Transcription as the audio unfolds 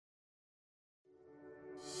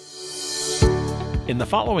In the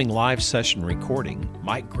following live session recording,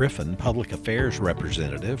 Mike Griffin, Public Affairs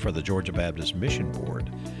Representative for the Georgia Baptist Mission Board,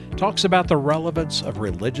 talks about the relevance of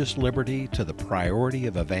religious liberty to the priority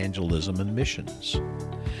of evangelism and missions.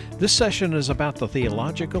 This session is about the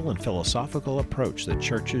theological and philosophical approach that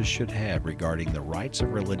churches should have regarding the rights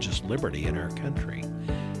of religious liberty in our country.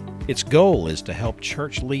 Its goal is to help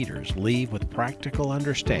church leaders leave with practical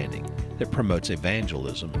understanding that promotes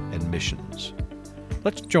evangelism and missions.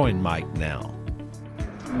 Let's join Mike now.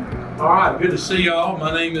 All right, good to see y'all.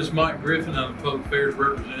 My name is Mike Griffin. I'm the Public Affairs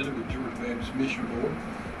Representative with Georgia Baptist Mission Board.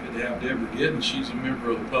 Good to have Deborah Giddens. She's a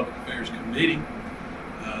member of the Public Affairs Committee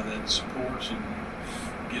that supports and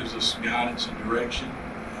gives us guidance and direction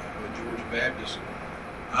with Georgia Baptist.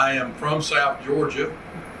 I am from South Georgia.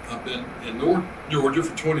 I've been in North Georgia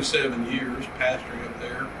for 27 years, pastoring up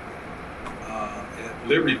there at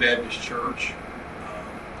Liberty Baptist Church.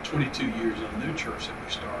 22 years in a new church that we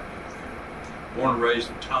started up there. Born and raised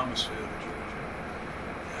in Thomasville,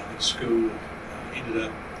 Georgia. At school, ended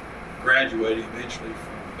up graduating eventually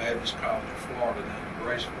from Baptist College of Florida down in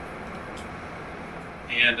Graceville.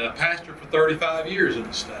 And pastored for 35 years in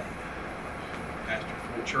the state.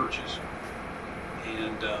 Pastored 4 churches.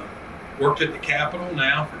 And worked at the Capitol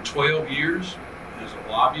now for 12 years as a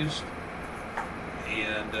lobbyist,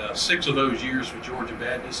 and 6 of those years for Georgia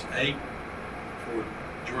Baptist, 8 for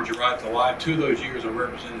Georgia Right to Life. 2 of those years I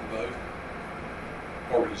represented both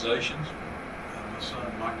organizations. My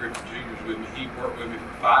son Mike Griffin Jr. is with me. He worked with me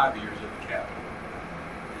for 5 years at the Capitol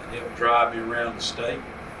and helped drive me around the state.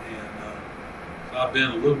 And so I've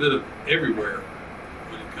been a little bit of everywhere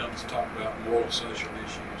when it comes to talking about moral and social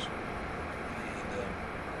issues.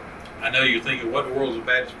 I know you're thinking, what in the world is a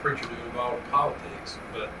Baptist preacher doing involved in politics?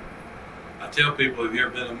 But I tell people, have you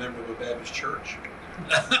ever been a member of a Baptist church?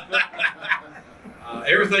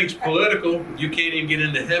 Everything's political. You can't even get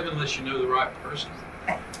into heaven unless you know the right person.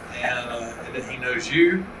 And he knows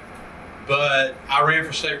you. But I ran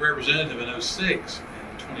for state representative in 2006 in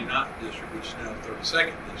the 29th district, which is now the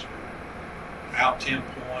 32nd district. Out 10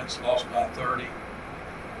 points, lost by 30.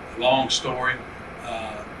 Long story.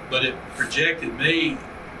 But it projected me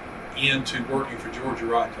into working for Georgia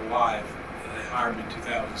Right to Life. They hired me in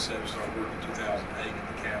 2007, started working in 2008 in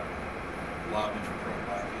the Capitol, lobbying for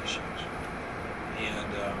pro-life issues.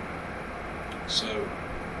 And so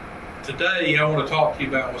today I want to talk to you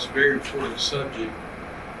about what's a very important subject,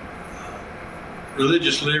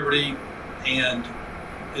 religious liberty and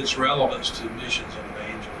its relevance to missions and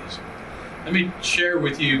evangelism. Let me share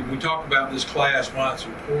with you, we talk about this class, why it's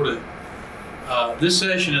important. This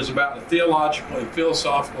session is about the theological and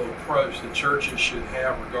philosophical approach that churches should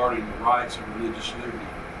have regarding the rights of religious liberty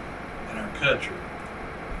in our country.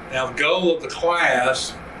 Now, the goal of the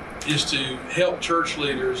class is to help church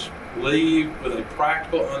leaders leave with a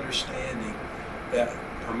practical understanding that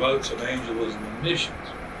promotes evangelism and missions.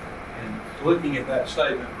 And looking at that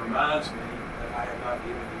statement reminds me that I have not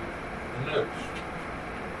given you the notes.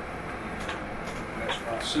 And that's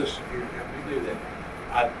my assistant here to help me do that.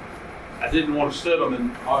 I didn't want to sit them in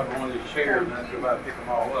one of these chairs and have to go back and pick them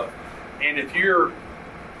all up. And if you're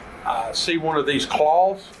see one of these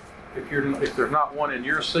cloths, if there's not one in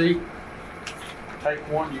your seat, take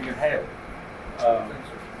one. You can have it.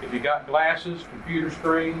 If you got glasses, computer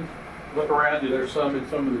screens, look around you. There's some in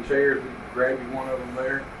some of the chairs. You can grab you one of them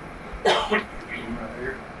there. Right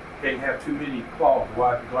here. Can't have too many cloths to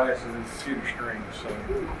wipe your glasses and computer screens. So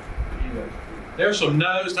there's some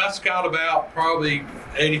notes. That's got about probably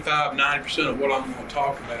 85-90% of what I'm going to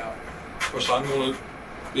talk about. Of course, I'm going to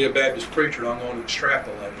be a Baptist preacher, and I'm going to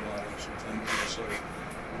extrapolate a lot of some things. So, 1,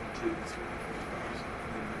 2, 3, 4, 5.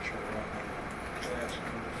 Let me make sure I write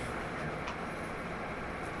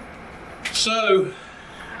that. So,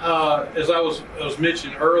 as I was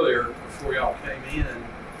mentioning earlier, before y'all came in,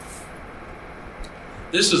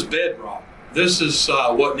 this is bedrock. This is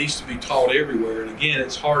what needs to be taught everywhere. And again,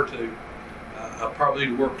 it's hard to. I probably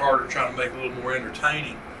need to work harder trying to make it a little more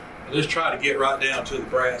entertaining. But let's try to get right down to the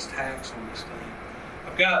brass tacks on this thing.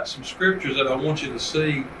 I've got some scriptures that I want you to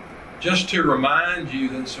see just to remind you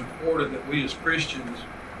that it's important that we as Christians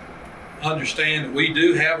understand that we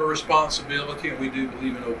do have a responsibility and we do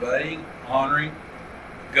believe in obeying, honoring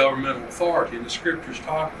governmental authority. And the scriptures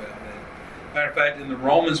talk about that. Matter of fact, in the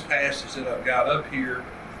Romans passage that I've got up here,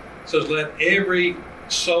 it says, "Let every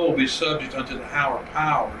soul be subject unto the higher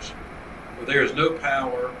powers. For there is no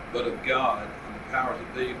power but of God, and the powers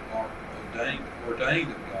that be are ordained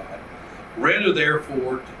of God. Render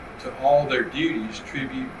therefore to all their duties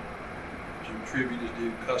tribute, to tribute is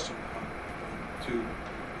due custom, to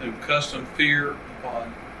whom custom, fear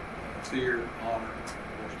upon fear, honor, of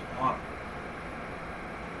course, to honor."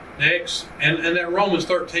 Next, and that Romans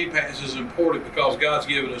 13 passage is important because God's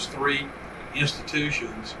given us three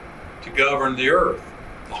institutions to govern the earth: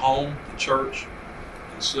 the home, the church,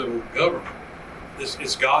 and civil government.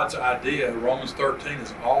 It's God's idea. Romans 13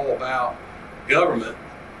 is all about government,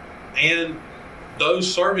 and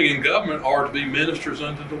those serving in government are to be ministers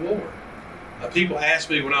unto the Lord. People ask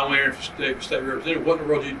me when I went in for state representative, what in the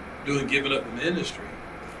world are you doing giving up the ministry?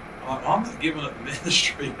 I'm not giving up the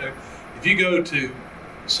ministry. If you go to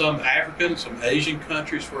some African, some Asian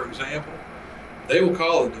countries, for example, they will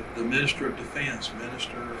call it the Minister of Defense,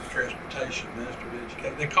 Minister of Transportation, Minister of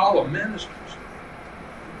Education. They call them ministers.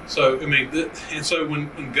 So, and so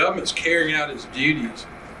when government's carrying out its duties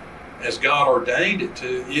as God ordained it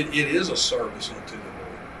to, it is a service unto the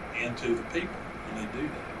Lord and to the people when they do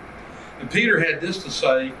that. And Peter had this to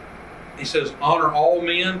say. He says, honor all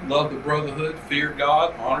men, love the brotherhood, fear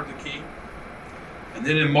God, honor the king. And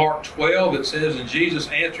then in Mark 12 it says, and Jesus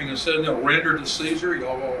answering and said, no, render to Caesar,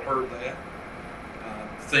 y'all all heard that,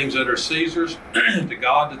 things that are Caesar's, to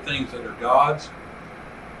God the things that are God's.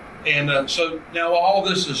 And so now all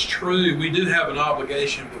this is true. We do have an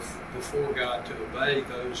obligation before God to obey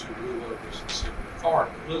those who rule over us in civil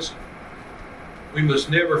authority. But listen, we must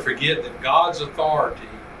never forget that God's authority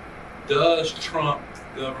does trump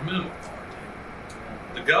governmental authority.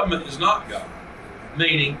 The government is not God.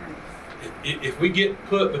 Meaning, if we get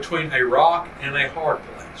put between a rock and a hard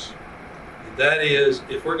place, that is,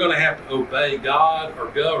 if we're going to have to obey God or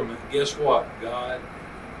government, guess what? God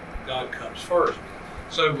comes first.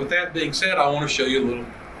 So with that being said, I want to show you a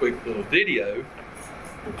quick little video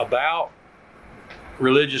about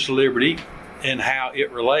religious liberty and how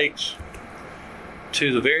it relates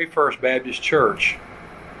to the very first Baptist church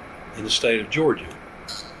in the state of Georgia.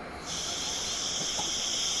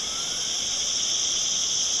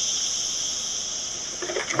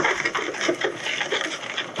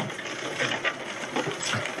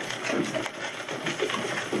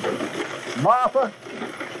 Martha,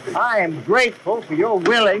 I am grateful for your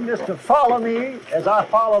willingness to follow me as I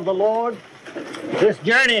follow the Lord. This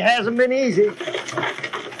journey hasn't been easy.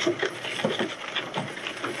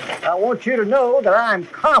 I want you to know that I am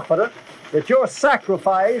confident that your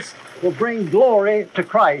sacrifice will bring glory to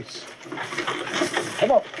Christ.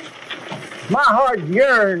 Come on. My heart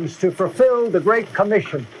yearns to fulfill the Great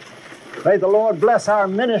Commission. May the Lord bless our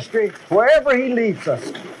ministry wherever He leads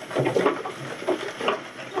us.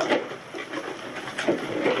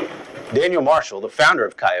 Daniel Marshall, the founder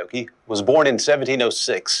of Kyoke, was born in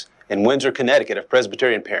 1706 in Windsor, Connecticut, of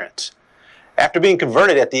Presbyterian parents. After being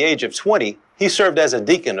converted at the age of 20, he served as a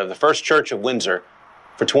deacon of the First Church of Windsor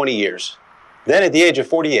for 20 years. Then at the age of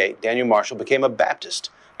 48, Daniel Marshall became a Baptist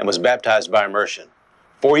and was baptized by immersion.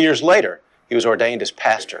 4 years later, he was ordained as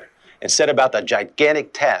pastor and set about the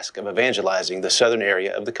gigantic task of evangelizing the southern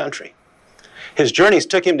area of the country. His journeys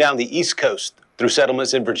took him down the East Coast through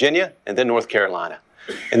settlements in Virginia and then North Carolina.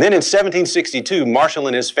 And then in 1762, Marshall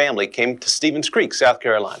and his family came to Stevens Creek, South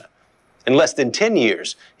Carolina. In less than 10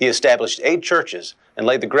 years, he established 8 churches and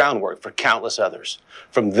laid the groundwork for countless others.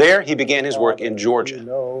 From there, he began his work in Georgia.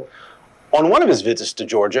 On one of his visits to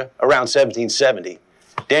Georgia, around 1770,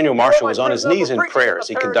 Daniel Marshall was on his knees in prayer as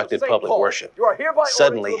he conducted public worship.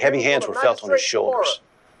 Suddenly, heavy hands were felt on his shoulders,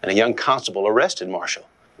 and a young constable arrested Marshall.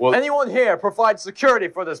 Will anyone here provide security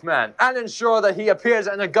for this man and ensure that he appears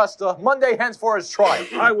in Augusta Monday hence for his trial?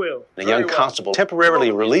 I will. The young constable temporarily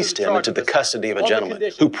released him into the custody of a gentleman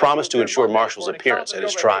who promised to ensure Marshall's appearance at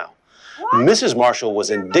his trial. Mrs. Marshall was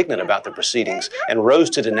indignant about the proceedings and rose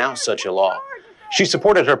to denounce such a law. She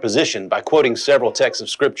supported her position by quoting several texts of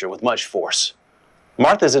Scripture with much force.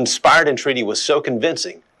 Martha's inspired entreaty was so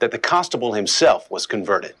convincing that the constable himself was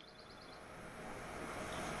converted.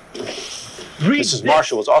 Mrs.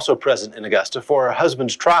 Marshall was also present in Augusta for her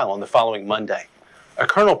husband's trial on the following Monday. A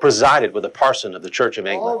colonel presided with a parson of the Church of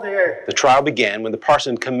England. The trial began when the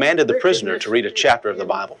parson commanded the prisoner to read a chapter of the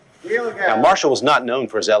Bible. Now, Marshall was not known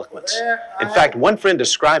for his eloquence. In fact, one friend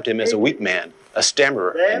described him as a weak man, a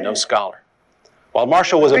stammerer, and no scholar. While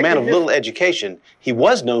Marshall was a man of little education, he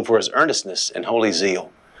was known for his earnestness and holy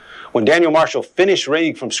zeal. When Daniel Marshall finished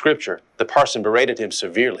reading from Scripture, the parson berated him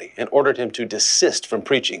severely and ordered him to desist from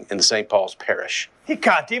preaching in the St. Paul's parish. He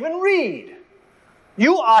can't even read.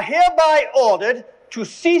 You are hereby ordered to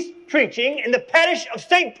cease preaching in the parish of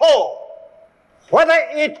St. Paul. Whether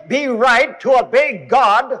it be right to obey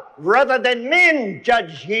God rather than men,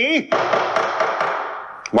 judge ye.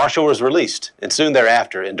 Marshall was released, and soon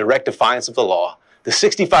thereafter, in direct defiance of the law, the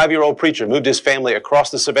 65-year-old preacher moved his family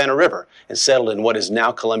across the Savannah River and settled in what is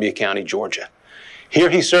now Columbia County, Georgia.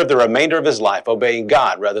 Here he served the remainder of his life, obeying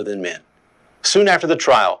God rather than men. Soon after the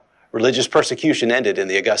trial, religious persecution ended in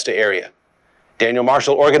the Augusta area. Daniel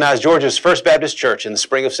Marshall organized Georgia's First Baptist Church in the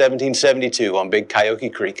spring of 1772 on Big Coyote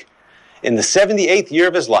Creek. In the 78th year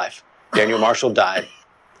of his life, Daniel Marshall died.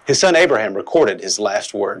 His son Abraham recorded his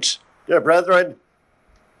last words. Dear brethren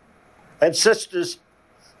and sisters,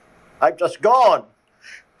 I'm just gone.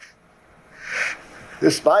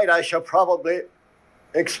 This night I shall probably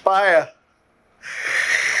expire.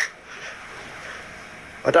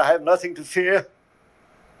 But I have nothing to fear.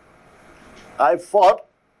 I've fought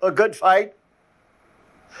a good fight.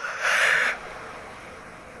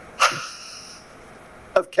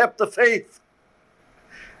 I've kept the faith.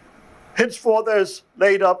 Henceforth there's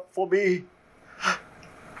laid up for me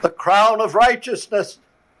the crown of righteousness.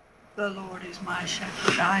 The Lord is my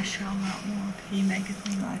shepherd, I shall not want. He maketh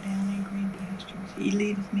me lie down in green pastures. He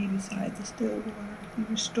leadeth me beside the still waters. He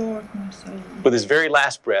restoreth my soul. With his very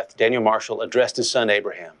last breath, Daniel Marshall addressed his son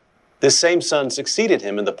Abraham. This same son succeeded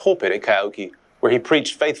him in the pulpit at Coyote, where he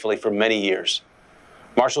preached faithfully for many years.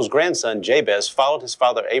 Marshall's grandson Jabez followed his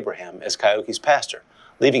father Abraham as Coyote's pastor,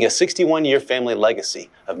 leaving a 61-year family legacy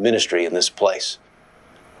of ministry in this place.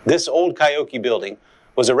 This old Coyote building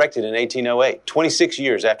was erected in 1808, 26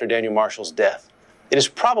 years after Daniel Marshall's death. It is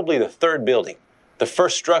probably the third building. The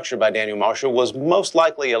first structure by Daniel Marshall was most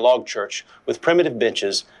likely a log church with primitive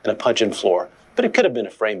benches and a punch-in floor, but it could have been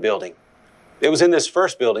a frame building. It was in this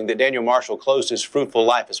first building that Daniel Marshall closed his fruitful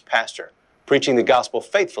life as pastor, preaching the gospel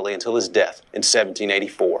faithfully until his death in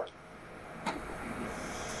 1784.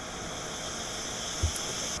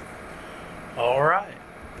 All right.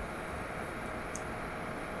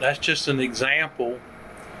 That's just an example.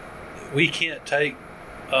 We can't take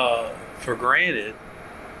for granted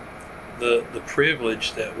the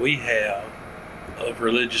privilege that we have of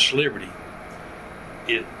religious liberty.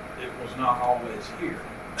 It was not always here.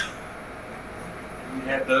 You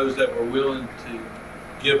had those that were willing to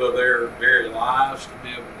give of their very lives to be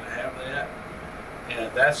able to have that.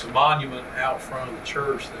 And that's a monument out front of the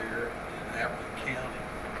church there in Appling County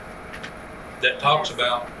that talks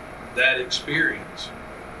about that experience.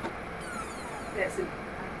 That's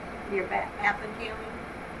near Appling County?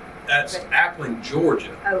 That's Appling,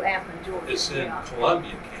 Georgia. Oh, Appling, Georgia. It's in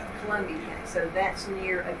Columbia County. Columbia County. So that's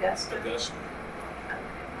near Augusta? Augusta. Okay,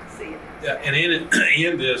 I see it. Yeah, and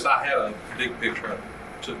in this, I had a big picture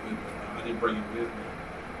I took with me. I didn't bring it with me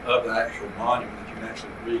of the actual monument that you can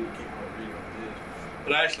actually read. You can't really read on this.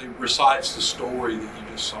 But it actually recites the story that you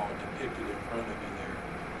just saw depicted in front of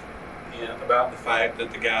you there. And about the fact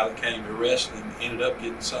that the guy that came to arrest him ended up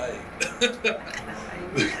getting saved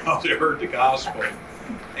because he heard the gospel.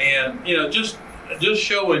 And, you know, just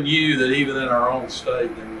showing you that even in our own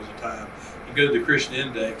state, there was a time. You go to the Christian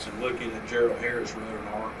Index and looking at Gerald Harris wrote an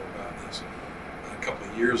article about this a couple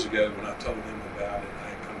of years ago when I told him about it. I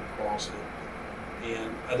had come across it.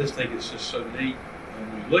 And I just think it's just so neat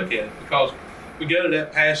when we look at it, because we go to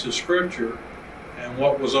that passage of scripture, and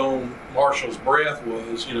what was on Marshall's breath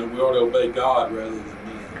was, you know, we ought to obey God rather than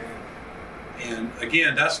men. And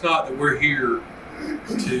again, that's not that we're here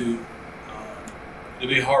to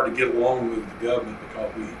be hard to get along with the government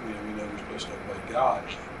because we know we're supposed to obey God.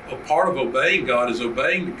 But part of obeying God is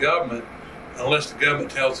obeying the government unless the government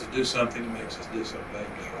tells us to do something that makes us disobey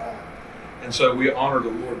God. And so we honor the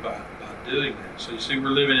Lord by doing that. So you see, we're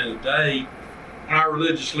living in a day when our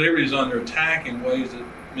religious liberty is under attack in ways that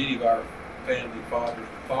many of our family fathers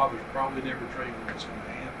probably never dreamed was going to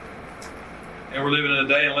happen. And we're living in a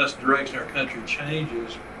day, unless the direction our country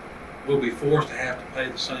changes, we'll be forced to have to pay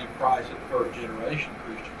the same price that the first generation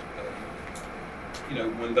Christians paid. You know,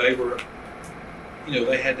 when they were, you know,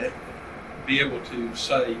 they had to be able to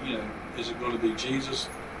say, you know, is it going to be Jesus?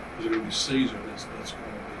 Is it going to be Caesar that's going to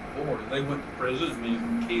be Lord? And they went to prison and many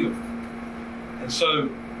were killed. And so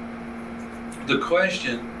the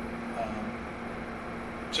question,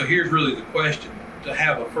 so here's really the question, to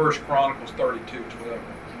have a 1 Chronicles 32:12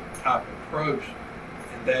 type approach,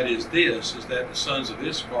 and that is this, is that the sons of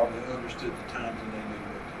Issachar, they understood the times and they knew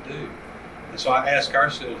what to do. And so I ask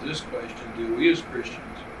ourselves this question, do we as Christians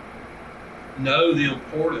know the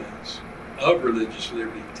importance of religious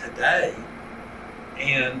liberty today,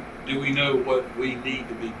 and do we know what we need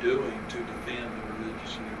to be doing to defend the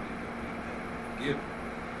religious liberty that we've been given?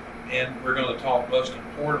 And we're going to talk most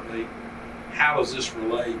importantly, how does this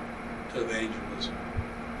relate to evangelism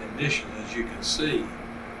and mission? As you can see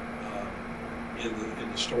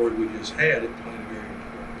in the story we just had, it played a very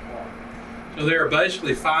important part. So there are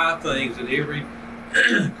basically 5 things that every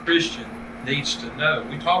Christian needs to know.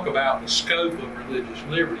 We talk about the scope of religious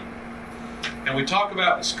liberty. And we talk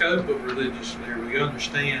about the scope of religious liberty. We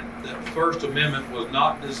understand that the First Amendment was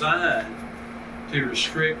not designed to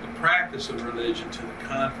restrict the practice of religion to the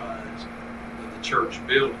confines of the church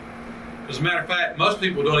building. As a matter of fact, most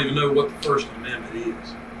people don't even know what the First Amendment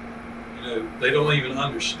is. They don't even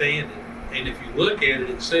understand it. And if you look at it,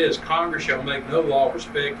 it says, Congress shall make no law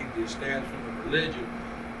respecting the establishment of religion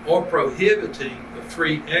or prohibiting the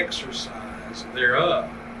free exercise thereof.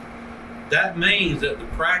 That means that the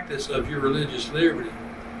practice of your religious liberty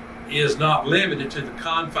is not limited to the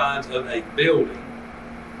confines of a building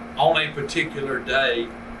on a particular day,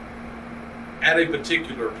 at a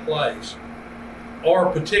particular place, or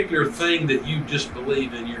a particular thing that you just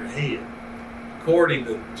believe in your head. According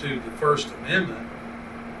to the First Amendment,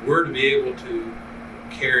 we're to be able to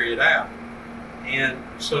carry it out. And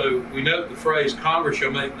so we note the phrase, Congress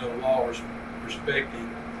shall make no law respecting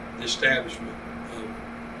the establishment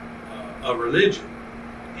of religion.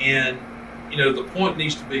 And, the point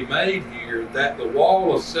needs to be made here that the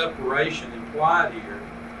wall of separation implied here,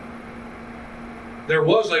 there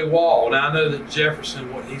was a wall. Now, I know that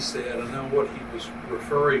Jefferson, what he said, I know what he was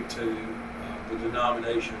referring to, the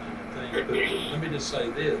denominations and the things, but let me just say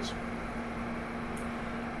this.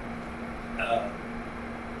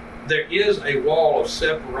 There is a wall of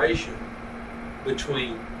separation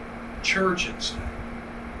between church and state,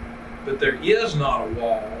 but there is not a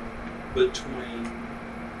wall between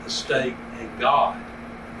the state and God.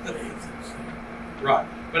 Right.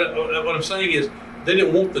 But what I'm saying is, they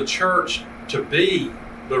didn't want the church to be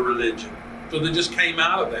the religion, so they just came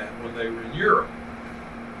out of that when they were in Europe.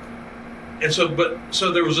 And so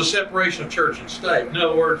there was a separation of church and state. In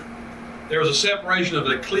other words, there was a separation of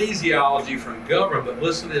ecclesiology from government, but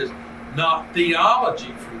listen to this, not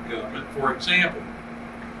theology from government. For example,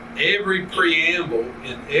 every preamble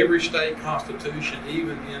in every state constitution,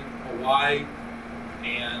 even in Hawaii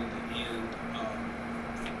and in,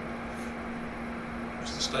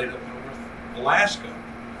 what's the state up north? Alaska,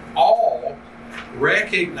 all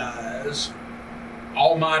recognize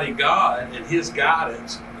Almighty God and His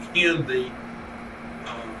guidance in the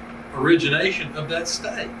origination of that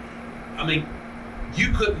state. I mean,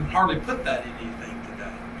 you couldn't hardly put that in anything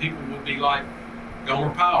today. People would be like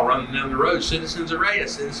Gomer Pyle running down the road, citizens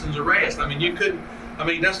arrest, citizens arrest. I mean, you couldn't,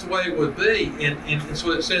 that's the way it would be. And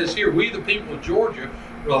so it says here, we the people of Georgia,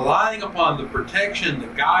 relying upon the protection, the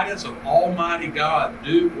guidance of Almighty God,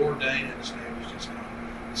 do ordain and establish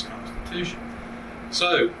this Constitution.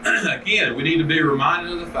 So, again, we need to be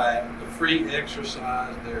reminded of the fact, the free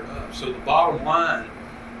exercise thereof. So the bottom line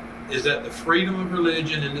is that the freedom of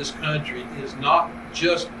religion in this country is not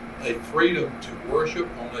just a freedom to worship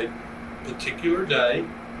on a particular day,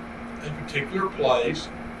 a particular place,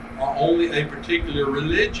 or only a particular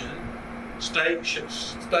religion, state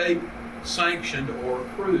sanctioned or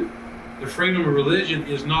approved. The freedom of religion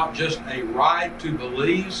is not just a right to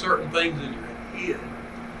believe certain things in your head,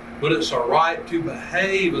 but it's a right to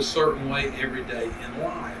behave a certain way every day in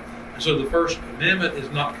life. And so the First Amendment is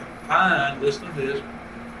not confined, listen to this,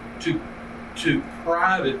 to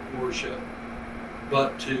private worship,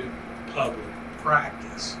 but to public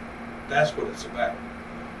practice. That's what it's about.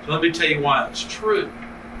 So let me tell you why it's true.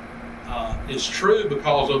 It's true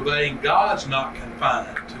because obeying God's not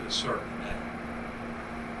confined to a certain day.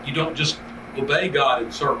 You don't just obey God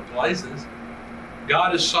in certain places.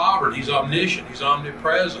 God is sovereign. He's omniscient. He's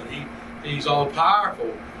omnipresent. He's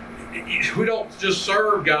all-powerful. We don't just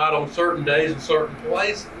serve God on certain days and certain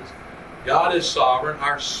places. God is sovereign.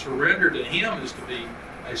 Our surrender to Him is to be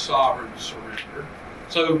a sovereign surrender.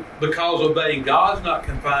 So because obeying God's not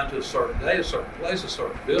confined to a certain day, a certain place, a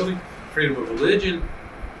certain building, freedom of religion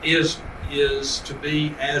is to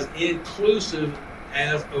be as inclusive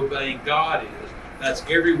as obeying God is. That's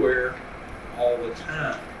everywhere, all the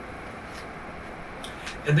time.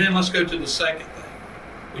 And then let's go to the second thing.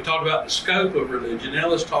 We talked about the scope of religion. Now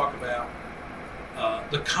let's talk about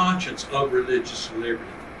the conscience of religious liberty.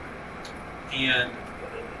 And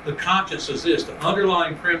the conscience is this: the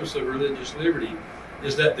underlying premise of religious liberty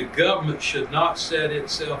is that the government should not set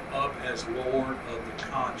itself up as Lord of the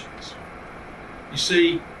conscience. You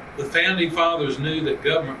see, the Founding Fathers knew that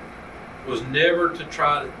government was never to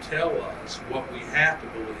try to tell us what we have to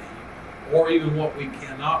believe or even what we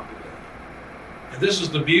cannot believe. And this is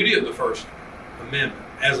the beauty of the First Amendment.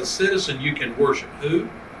 As a citizen, you can worship who,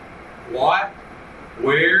 what,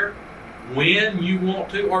 where, when you want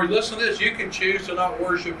to, or listen to this, you can choose to not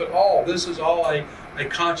worship at all. This is all a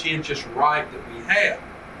conscientious right that we have.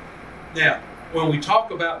 Now, when we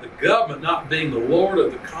talk about the government not being the Lord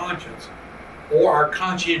of the conscience or our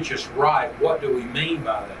conscientious right, what do we mean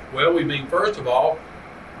by that? Well, we mean, first of all,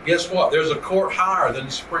 guess what? There's a court higher than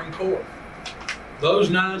the Supreme Court. Those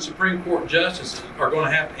 9 Supreme Court justices are going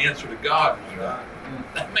to have to answer to God one day.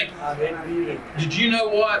 I mean, did you know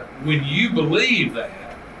what? When you believe that,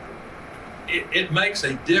 it makes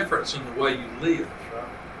a difference in the way you live.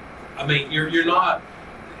 I mean, you're not.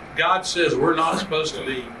 God says we're not supposed to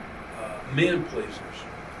be men pleasers.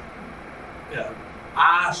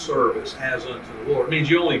 Eye service has unto the Lord. It means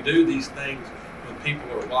you only do these things when people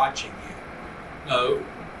are watching you. No,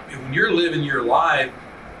 when you're living your life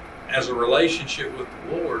as a relationship with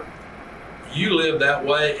the Lord, you live that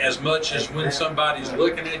way as much as when somebody's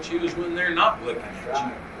looking at you as when they're not looking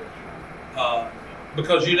at you.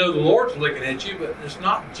 Because you know the Lord's looking at you, but it's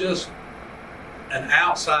not just an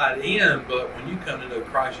outside in, but when you come to know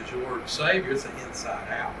Christ as your Lord and Savior, it's an inside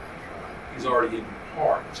out. He's already in your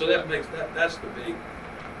heart. So that's the big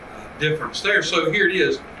difference there. So here it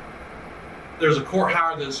is. There's a court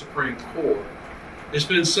higher than the Supreme Court. It's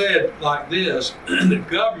been said like this: the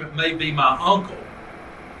government may be my uncle,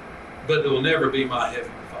 but it will never be my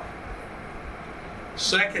heavenly Father.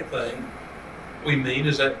 Second thing we mean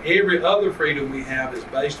is that every other freedom we have is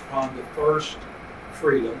based upon the first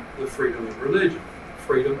freedom, the freedom of religion,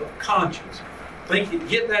 freedom of conscience.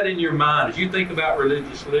 Get that in your mind. As you think about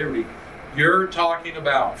religious liberty, you're talking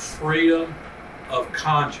about freedom of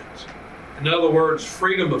conscience. In other words,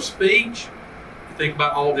 freedom of speech. You think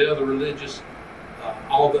about all the other religious,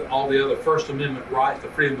 all the other First Amendment rights, the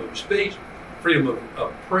freedom of speech, freedom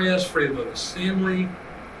of press, freedom of assembly,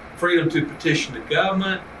 freedom to petition the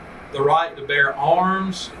government, the right to bear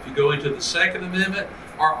arms, if you go into the Second Amendment,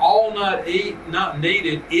 are all not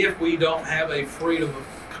needed if we don't have a freedom of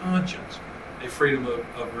conscience, a freedom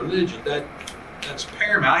of religion. That's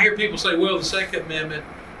paramount. I hear people say, well, the Second Amendment,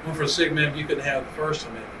 for the Second Amendment, you couldn't have the First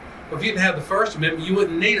Amendment. Well, if you didn't have the First Amendment, you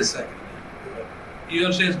wouldn't need a Second Amendment. You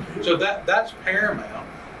understand? So that's paramount.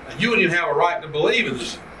 You wouldn't even have a right to believe in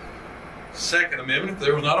this Second Amendment if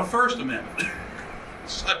there was not a First Amendment.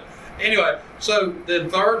 So then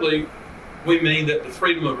thirdly, we mean that the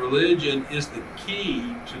freedom of religion is the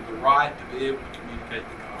key to the right to be able to communicate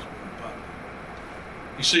the gospel in public.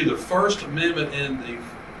 You see, the First Amendment and the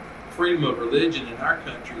freedom of religion in our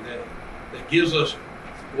country that gives us,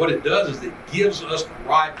 what it does is it gives us the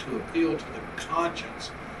right to appeal to the conscience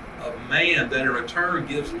of man that in return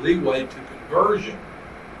gives leeway to conversion.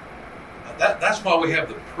 That's why we have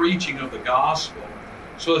the preaching of the gospel,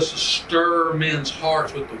 so as to stir men's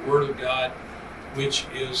hearts with the Word of God, which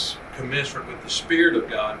is commensurate with the Spirit of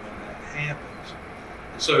God when that happens.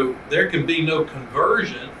 And so there can be no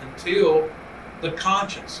conversion until the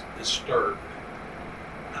conscience is stirred.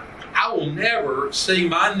 I will never see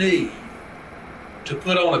my need to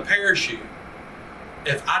put on a parachute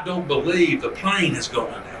if I don't believe the plane is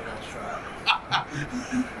going down.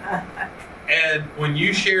 And when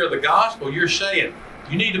you share the gospel, you're saying,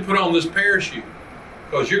 you need to put on this parachute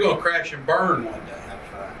because you're going to crash and burn one day.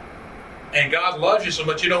 That's right. And God loves you so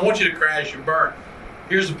much, He don't want you to crash and burn.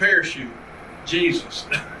 Here's the parachute, Jesus.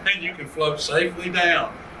 And you can float safely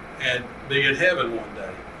down and be in heaven one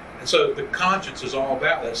day. And so the conscience is all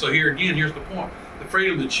about that. So here again, here's the point. The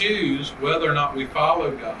freedom to choose whether or not we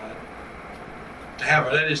follow God, to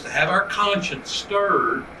have our conscience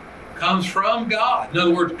stirred, comes from God. In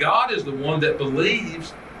other words, God is the one that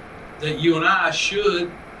believes that you and I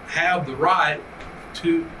should have the right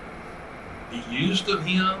to be used of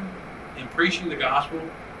Him in preaching the gospel,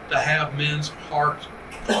 to have men's hearts,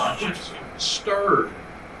 conscience stirred.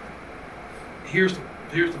 Here's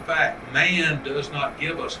the fact. Man does not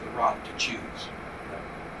give us the right to choose.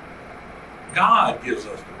 God gives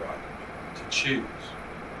us the right to choose.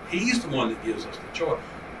 He's the one that gives us the choice.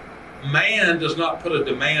 Man does not put a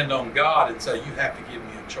demand on God and say, you have to give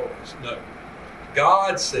me a choice. No.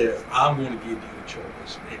 God says, I'm going to give you a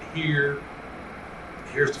choice. And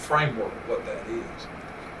here's the framework of what that is.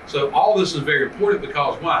 So all this is very important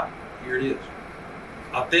because why? Here it is.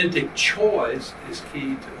 Authentic choice is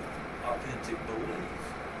key to authentic belief.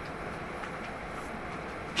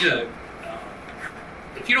 You know,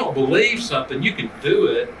 if you don't believe something, you can do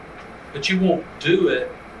it, but you won't do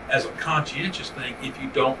it as a conscientious thing if you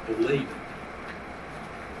don't believe it.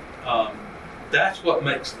 That's what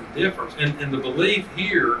makes the difference. And the belief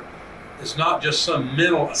here is not just some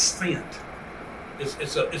mental assent.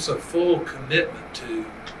 It's a full commitment to,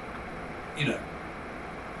 the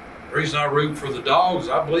reason I root for the dogs,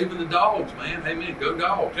 I believe in the dogs, man. Amen. Go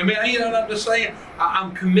dogs. I mean, I'm just saying,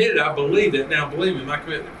 I'm committed. I believe that. Now, believe me, my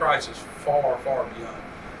commitment to Christ is far, far beyond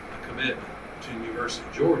a commitment to the University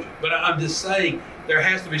of Georgia. But I'm just saying, there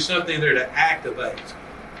has to be something there to activate.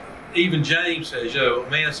 Even James says, a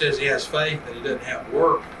man says he has faith and he doesn't have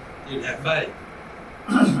work, he didn't have faith.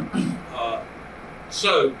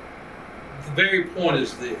 So the very point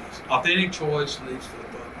is this: authentic choice leads to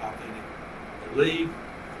authentic believe.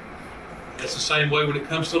 It's the same way when it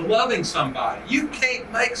comes to loving somebody. You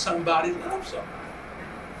can't make somebody love somebody.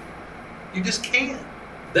 You just can't.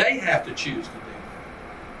 They have to choose to do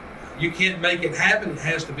it. You can't make it happen. It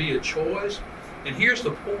has to be a choice. And here's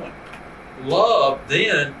the point. Love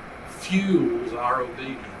then fuels our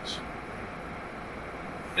obedience.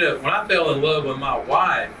 You know, when I fell in love with my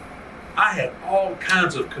wife, I had all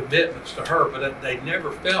kinds of commitments to her, but they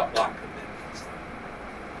never felt like commitments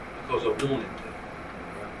because I wanted to.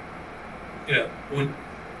 You know, when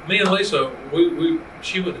me and Lisa,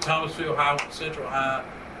 she went to Thomasville High, went to Central High.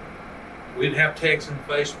 We didn't have texting,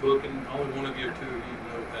 Facebook, and only one of you or two of you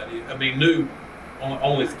know that is. I mean,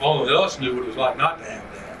 only us knew what it was like not to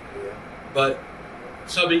have that. Yeah. But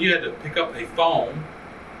so you had to pick up a phone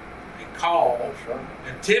and call. That's right.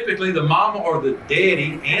 And typically the mama or the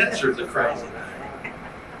daddy answered the crazy thing.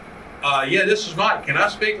 Yeah, this is Mike. Can I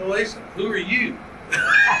speak to Lisa? Who are you?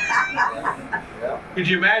 Yeah. Could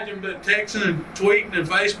you imagine texting and tweeting and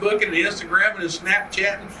Facebooking and Instagramming and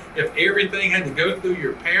Snapchatting if everything had to go through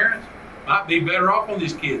your parents? Might be better off on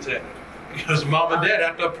these kids had it, because mom and dad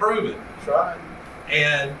have to approve it. That's right.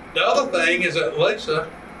 And the other thing is that Lisa,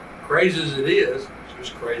 crazy as it is, she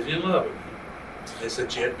was crazy in love with me. They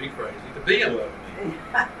said she had to be crazy to be in love with me.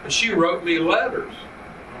 But she wrote me letters.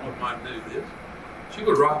 I don't know if Mike knew this. She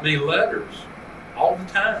would write me letters all the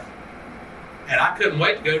time. And I couldn't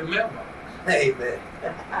wait to go to the mailbox. Amen.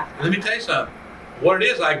 Let me tell you something. What it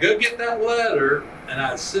is, I go get that letter and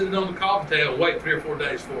I'd sit it on the coffee table and wait 3 or 4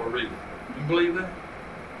 days before I read it. You believe that?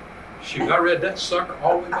 Shoot, I read that sucker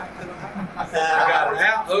all the way back to the house. I got it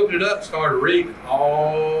out, opened it up, started reading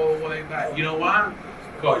all the way back. You know why?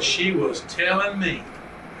 Because she was telling me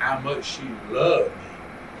how much she loved me.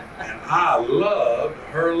 And I loved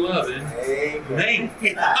her loving me.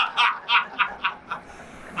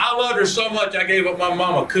 I loved her so much I gave up my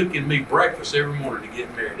mama cooking me breakfast every morning to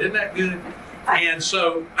get married. Isn't that good? And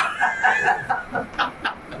so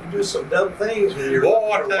You do some dumb things when you're.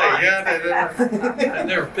 boy, I tell you, I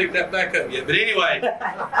never picked that back up yet. But anyway,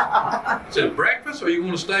 I said, breakfast or you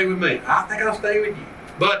want to stay with me? I think I'll stay with you.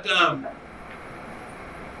 But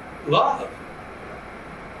love.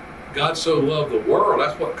 God so loved the world.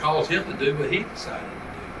 That's what caused him to do what he decided to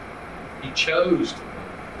do. He chose to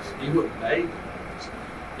love us. He wouldn't make us.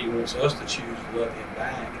 He wants us to choose to love him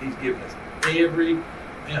back. And he's given us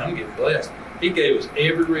I'm getting blessed. He gave us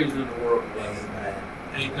every reason in the world to love him.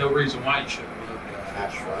 Ain't no reason why you shouldn't love God.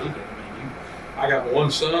 That's right. He did. I got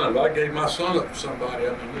one son. If I gave my son up to somebody,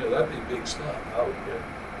 that'd be big stuff. Oh, yeah.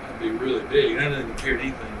 That'd be really big. I didn't care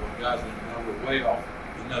anything what God's doing. We're way off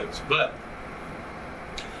the notes. But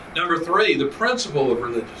number 3, the principle of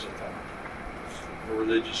religious authority or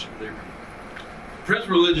religious liberty. The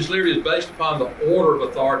principle of religious liberty is based upon the order of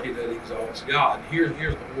authority that exalts God. Here's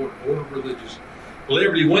the order of religious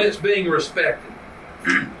liberty when it's being respected.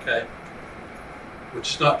 Okay,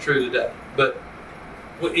 which is not true today. But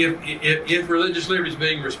if religious liberty is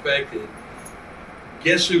being respected,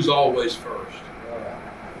 guess who's always first?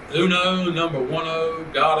 Uno, number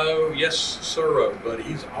 1-0, God-o, yes, sir-o, buddy.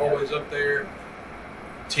 He's always up there.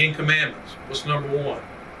 10 Commandments. What's number 1?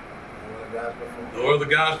 No other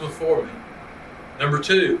guys before me. Number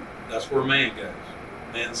 2, that's where man goes.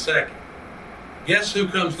 Man's second. Guess who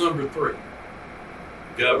comes number 3?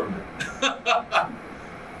 Government.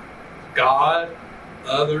 God,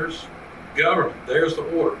 others, government. There's the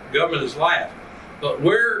order. Government is last. But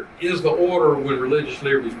where is the order when religious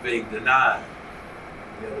liberty is being denied?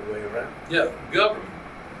 The other way around. Yeah, government.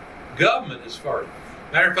 Government is first.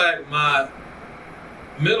 Matter of fact, my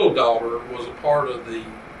middle daughter was a part of the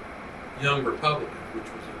Young Republicans, which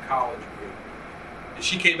was a college group. And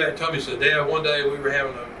she came back and told me, said, Dad, one day we were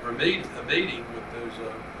having a meeting with those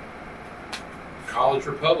college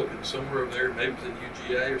Republicans somewhere over there, maybe it was at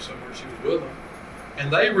UGA or somewhere she was with them.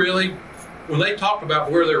 And they really, when they talked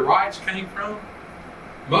about where their rights came from,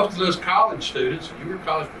 most of those college students, and you were a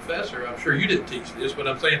college professor, I'm sure you didn't teach this, but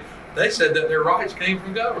I'm saying they said that their rights came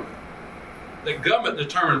from government. The government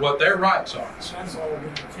determined what their rights are. That's all been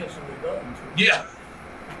intentionally done. Yeah,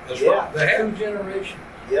 that's right. They have. 2 generations.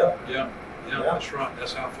 Yep. Yeah, that's right.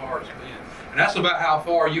 That's how far it's been. And that's about how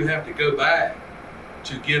far you have to go back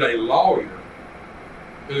to get a lawyer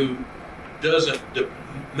who doesn't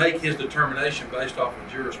make his determination based off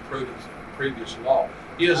of jurisprudence and previous law.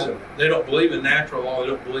 They don't believe in natural law. They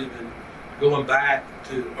don't believe in going back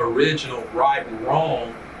to original right and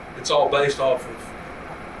wrong. It's all based off of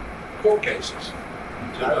court cases.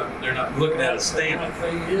 So they're not looking at a standard. The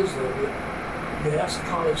thing is, though, that you ask the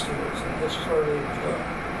college students, and this survey was done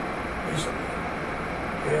recently,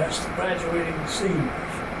 you ask the graduating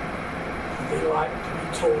seniors, They like to be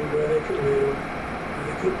told where they could live, where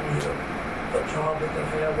they couldn't live, what job they could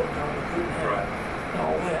have, what job they couldn't have, Right. and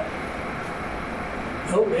all that.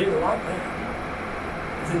 No, they didn't like that.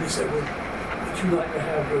 And then they said, well, would you like to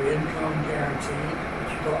have your income guaranteed?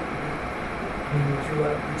 Would you like to be, would you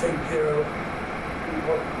like to be taken care of? You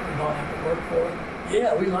not have to work for it?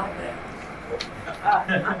 Yeah, we like that.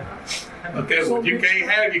 Okay, well, you can't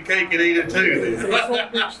have your cake and eat it too then.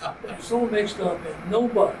 They're so mixed up that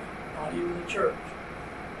nobody, not even the church,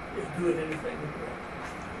 is doing anything with it.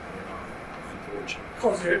 Unfortunately.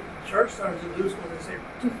 Because the church starts to lose when they say,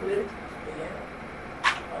 too political. Yeah.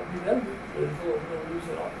 We better be political or we're going to lose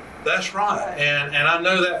it all. That's right, and I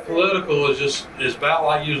know that political is about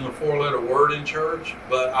like using a 4-letter word in church,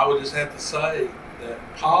 but I would just have to say that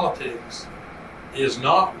politics is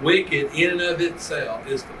not wicked in and of itself.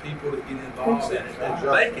 It's the people that get involved in it that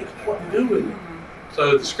make it. What to do with it?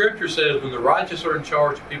 So the scripture says, when the righteous are in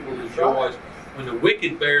charge, the people rejoice. When the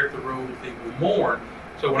wicked beareth the rule, the people mourn.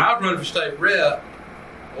 So when I was running for state rep,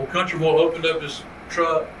 old country boy opened up his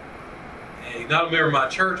truck, and he's not a member of my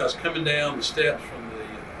church. I was coming down the steps from the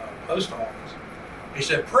post office. He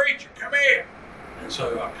said, "Preacher, come here." And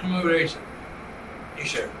so I come over there. He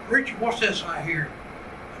said, "Preacher, what's this I hear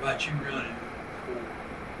about you running for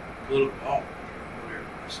political office?" Whatever.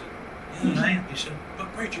 I said, "Yeah, man." He said,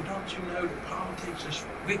 "But preacher, don't you know that politics is for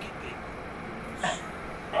wicked people?"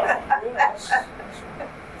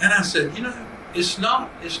 And I said, it's not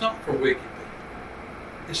for wicked people.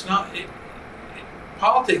 It's not.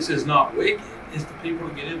 Politics is not wicked. It's the people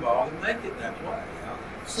that get involved and make it that way.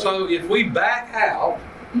 So if we back out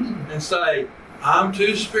and say, "I'm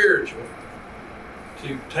too spiritual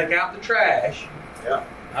to take out the trash,"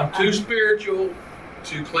 I'm too spiritual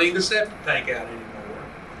to clean the septic tank out anymore,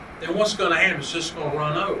 then what's going to happen? It's just going to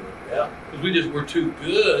run over. Yeah. Because we're too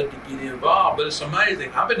good to get involved. But it's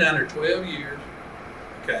amazing. I've been down there 12 years.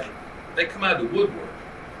 Okay. They come out of the woodwork.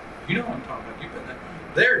 You know what I'm talking about. You've been there.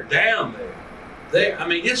 They're down there.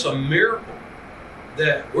 It's a miracle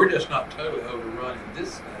that we're just not totally overrunning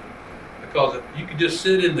this thing. Because if you could just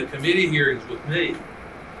sit in the committee hearings with me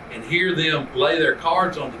and hear them lay their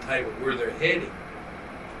cards on the table where they're heading.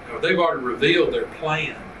 They've already revealed their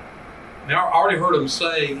plan. Now, I already heard them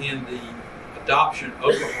say in the adoption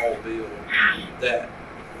overhaul bill that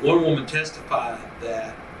one woman testified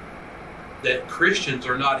that Christians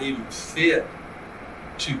are not even fit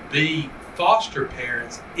to be foster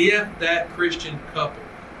parents if that Christian couple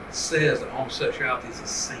says that homosexuality is a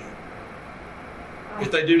sin.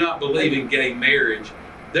 If they do not believe in gay marriage,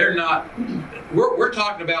 they're not. We're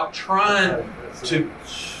talking about trying to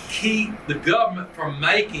keep the government from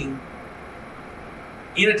making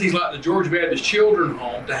entities like the Georgia Baptist Children's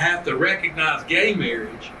Home to have to recognize gay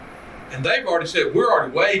marriage. And they've already said we're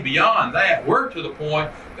already way beyond that. We're to the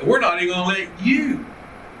point that we're not even going to let you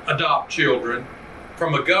adopt children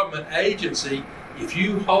from a government agency if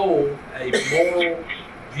you hold a moral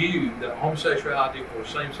view that homosexuality or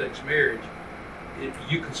same-sex marriage,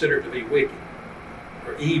 you consider it to be wicked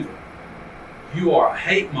or evil. You are a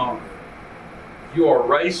hate monger. You are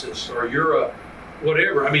racist, or you're a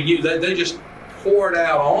whatever. They just pour it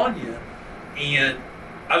out on you. And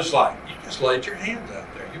I was like, you just laid your hands out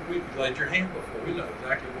there. We laid your hand before. We know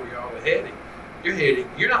exactly where y'all are heading.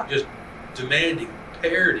 You're not just demanding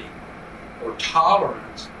parity or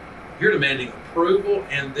tolerance. You're demanding approval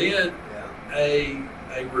and then a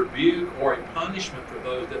rebuke or a punishment for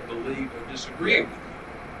those that believe or disagree with you.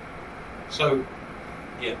 So,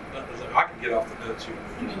 yeah, I can get off the nuts here.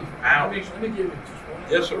 Let me give you just one.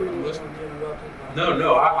 Yes, sir. I'm listening. No,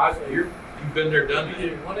 you've been there, done that.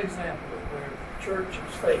 Give you one example of where the church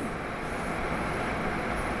has failed.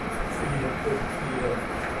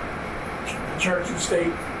 The church and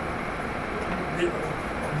state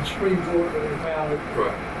on the Supreme Court where they found it.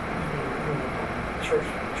 Right.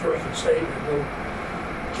 Church and state and go,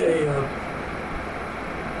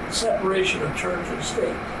 separation of church and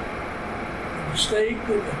state. The mistake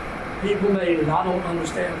that the people made, and I don't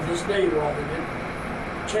understand to this day why they didn't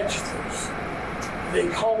catch this. They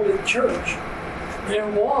called it church. There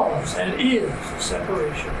was and is a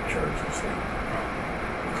separation of church and state.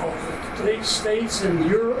 Because the states in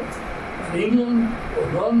Europe and England were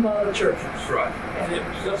run by the churches. Right. And it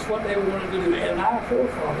was just what they wanted to do. And our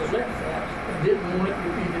forefathers left that and didn't want it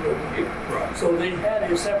repeated over here. Right. So they had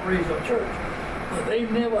a separation of church. But they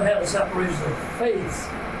never had a separation of faith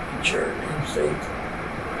in church and state.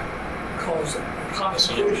 Because the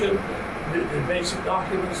Constitution, the basic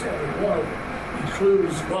documents, every one of them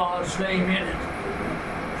includes God's name in it.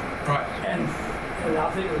 Right. And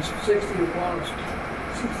I think it was 61,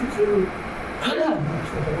 62. Anyway,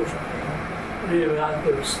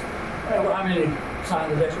 Well, how many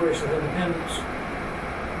signed the Declaration of Independence?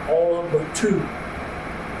 All of them but 2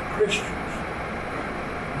 Christians,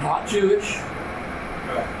 not Jewish.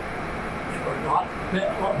 Right. They were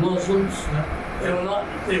not Muslims.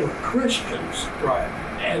 They were Christians. Right.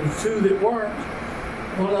 And the 2 that weren't,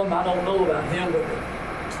 one of them, I don't know about him, but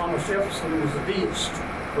Thomas Jefferson was a deist.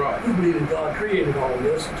 Right. Who believed that God created all of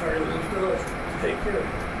this and turned it loose to us to take care of it.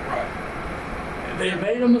 Right. And they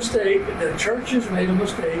made a mistake, the churches made a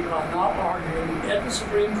mistake by not arguing at the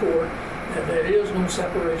Supreme Court that there is no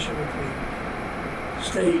separation between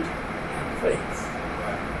state and faith.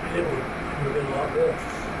 Right. And it would have been a lot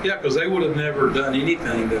better. Yeah, because they would have never done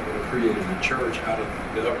anything that would have created a church out of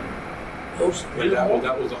the government. But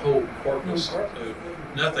that was the whole purpose. So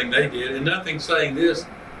nothing they did, and nothing saying this,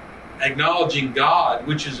 acknowledging God,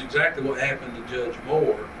 which is exactly what happened to Judge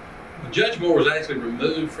Moore. When Judge Moore was actually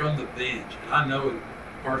removed from the bench, and I know it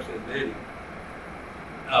personally met him,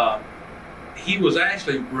 he was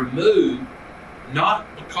actually removed not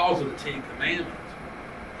because of the 10 Commandments.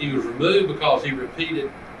 He was removed because he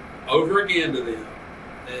repeated over again to them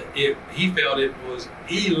that he felt it was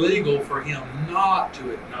illegal for him not to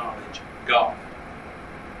acknowledge God.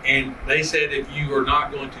 And they said, if you are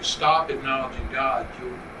not going to stop acknowledging God,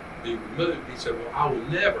 you'll be removed. He said, well, I will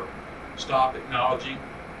never stop acknowledging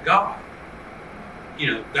God.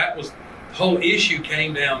 That was, the whole issue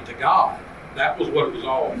came down to God. That was what it was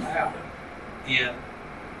all about. And,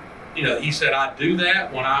 he said, I do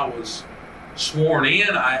that when I was sworn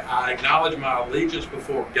in. I acknowledge my allegiance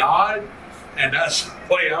before God, and that's the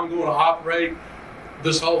way I'm going to operate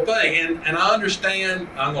this whole thing. And I understand,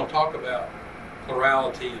 I'm going to talk about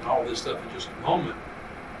plurality and all this stuff in just a moment,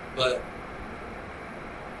 but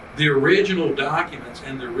the original documents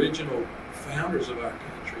and the original founders of our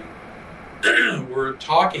country were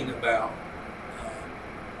talking about,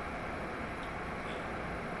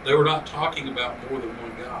 they were not talking about more than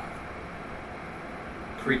one God,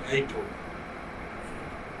 creator.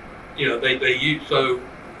 They used, so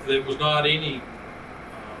there was not any,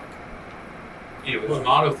 it was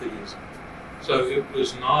monotheism. So it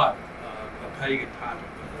was not a pagan type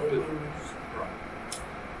of thing. Right.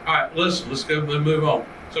 All right, listen, let's go and move on.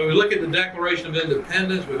 So we look at the Declaration of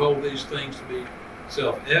Independence. We hold these things to be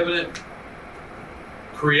self-evident.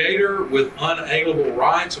 Creator with unalienable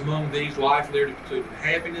rights, among these life, liberty, pursuit, and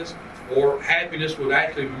happiness. Or happiness would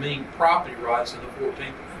actually mean property rights in the 14th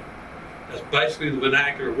Amendment. That's basically the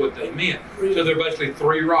vernacular of what they meant. So there are basically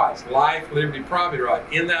 3 rights: life, liberty, property right,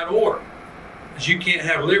 in that order. Because you can't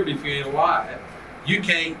have liberty if you ain't alive. You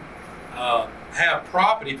can't have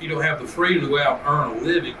property if you don't have the freedom to go out and earn a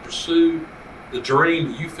living, pursue the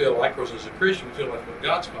dream that you feel like, because as a Christian, we feel like what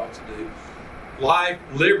God's called us to do. Life,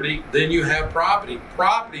 liberty, then you have property.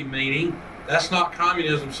 Property meaning, that's not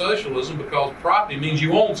communism, socialism, because property means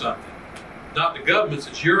you own something. Not the government's,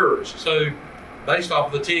 it's yours. So, based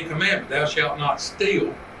off of the 10 Commandments, thou shalt not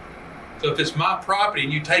steal. So if it's my property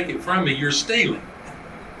and you take it from me, you're stealing.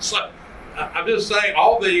 So, I'm just saying,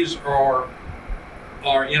 all these are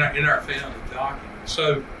in our founding documents.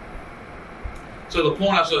 So the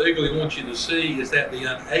point I so eagerly want you to see is that the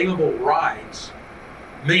unalienable rights,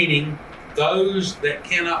 meaning those that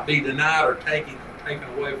cannot be denied or taken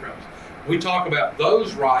away from us. We talk about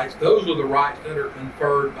those rights. Those are the rights that are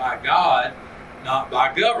conferred by God, not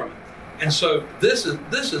by government. And so this is,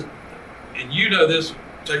 and you know this,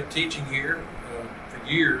 teaching here for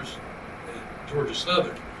years at Georgia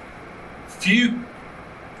Southern. Few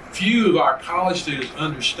of our college students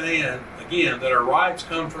understand, again, that our rights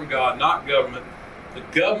come from God, not government. The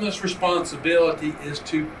government's responsibility is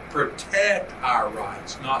to protect our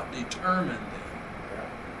rights, not determine them.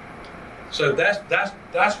 So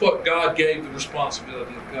that's what God gave the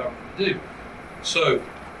responsibility of government to do. So,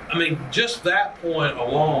 I mean, just that point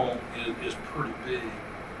alone is pretty big.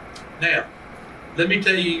 Now, let me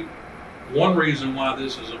tell you one reason why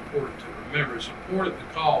this is important to remember. It's important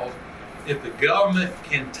because if the government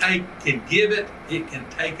can give it, it can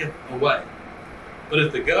take it away. But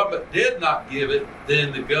if the government did not give it,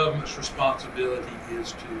 then the government's responsibility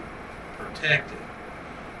is to protect it.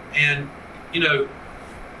 And,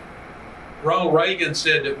 Ronald Reagan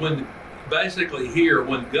said that when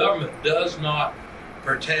government does not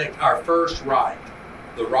protect our first right,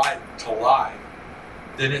 the right to life,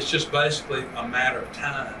 then it's just basically a matter of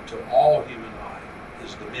time till all human life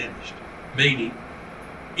is diminished. Meaning,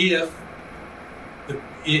 if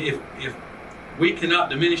we cannot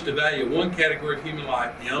diminish the value of one category of human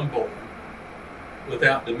life, the unborn,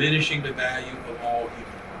 without diminishing the value of all human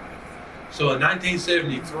life. So in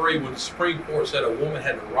 1973, when the Supreme Court said a woman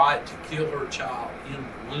had the right to kill her child in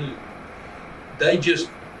the womb, they just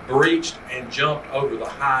breached and jumped over the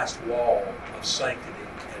highest wall of sanctity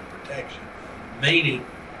and protection, meaning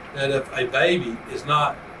that if a baby is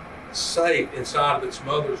not safe inside of its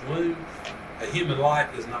mother's womb, a human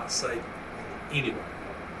life is not safe anywhere.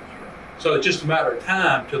 So it's just a matter of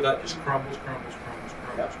time till that just crumbles.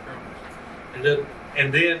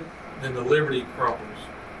 And then the liberty crumbles.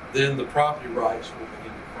 Then the property rights will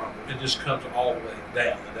begin to crumble. It just comes all the way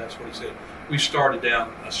down. And that's what he said. We started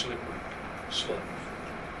down a slippery slope.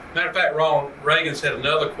 Matter of fact, Ronald Reagan said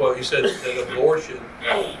another quote. He said that abortion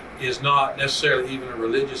is not necessarily even a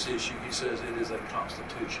religious issue. He says it is a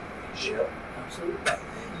constitutional issue. Yep, absolutely.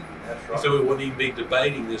 That's right. So we wouldn't even be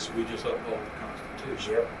debating this if we just uphold the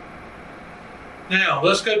Constitution. Yep. Now,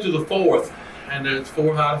 let's go to the fourth, and it's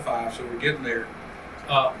 4 out of 5, so we're getting there.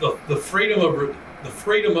 The freedom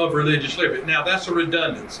of religious liberty. Now, that's a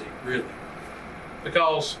redundancy, really,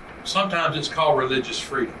 because sometimes it's called religious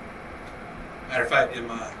freedom. Matter of fact, in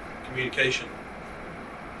my communication,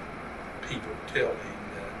 people tell me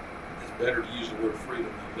that it's better to use the word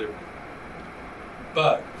freedom than liberty.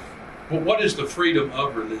 But what is the freedom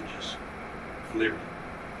of religious liberty?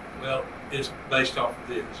 Well, it's based off of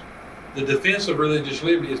this. The defense of religious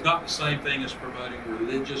liberty is not the same thing as promoting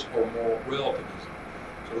religious or moral relativism.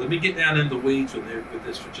 So let me get down in the weeds with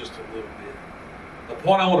this for just a little bit. The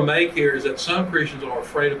point I want to make here is that some Christians are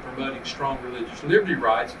afraid of promoting strong religious liberty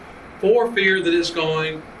rights for fear that it's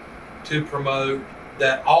going to promote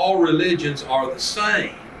that all religions are the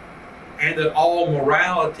same and that all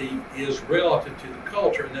morality is relative to the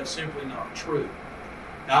culture, and that's simply not true.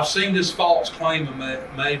 Now, I've seen this false claim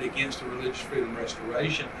made against the Religious Freedom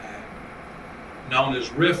Restoration Act, known as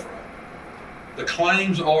RFRA. The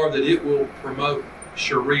claims are that it will promote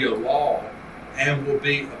Sharia law and we will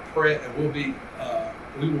be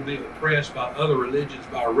oppressed by other religions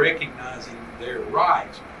by recognizing their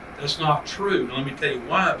rights. That's not true. Now, let me tell you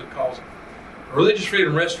why. Because the Religious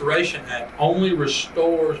Freedom Restoration Act only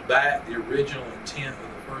restores back the original intent of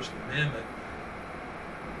the First Amendment,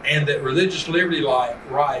 and that religious liberty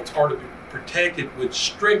rights are to be protected with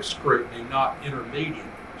strict scrutiny, not intermediate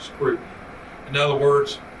scrutiny. In other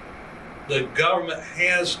words, the government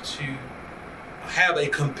has to have a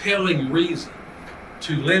compelling reason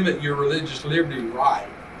to limit your religious liberty right,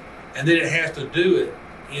 and then it has to do it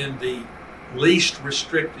in the least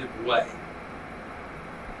restrictive way.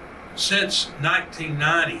 Since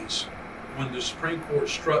 1990s, when the Supreme Court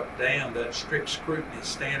struck down that strict scrutiny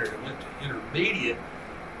standard and went to intermediate,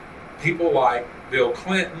 people like Bill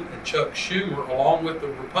Clinton and Chuck Schumer, along with the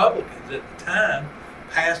Republicans at the time,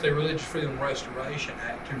 passed a Religious Freedom Restoration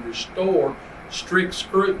Act to restore strict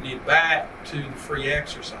scrutiny back to the free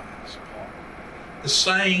exercise part. The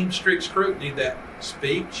same strict scrutiny that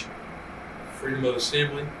speech, freedom of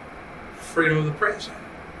assembly, freedom of the press have.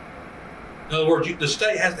 In other words, the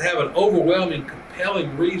state has to have an overwhelming,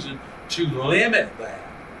 compelling reason to limit that.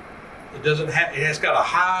 It has got a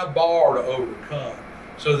high bar to overcome,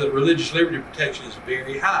 so that religious liberty protection is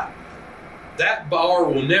very high. That bar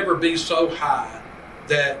will never be so high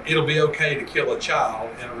that it'll be okay to kill a child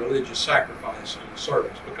in a religious sacrifice in the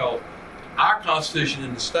service, because our Constitution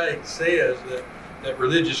in the state says that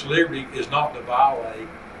religious liberty is not to violate,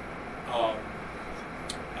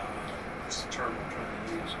 what's the term I'm trying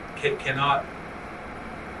to use, cannot,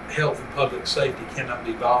 health and public safety cannot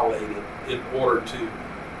be violated in order to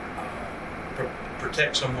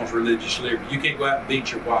protect someone's religious liberty. You can't go out and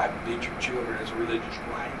beat your wife, beat your children as a religious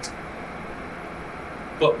right.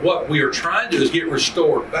 But what we are trying to do is get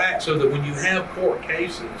restored back so that when you have court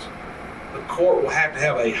cases, the court will have to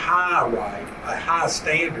have a high right, a high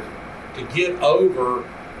standard to get over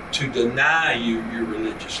to deny you your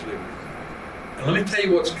religious liberty. And let me tell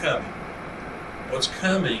you what's coming. What's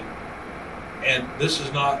coming, and this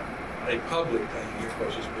is not a public thing here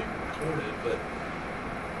because it's being recorded, but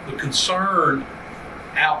the concern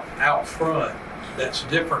out front that's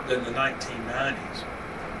different than the 1990s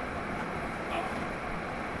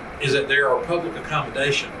is that there are public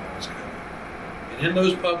accommodation laws coming. And in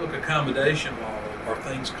those public accommodation laws are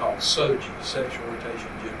things called SOGI, Sexual Orientation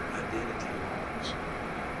Gender Identity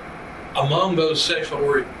laws. Among those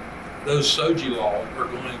SOGI laws are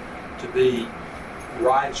going to be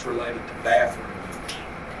rights related to bathrooms,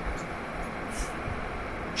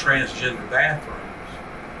 transgender bathrooms,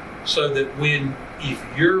 so that if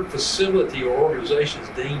your facility or organization is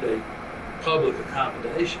deemed a public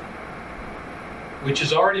accommodation, which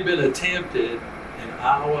has already been attempted in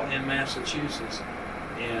Iowa and Massachusetts,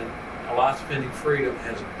 and Alliance Defending Freedom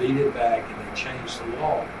has beat it back and they changed the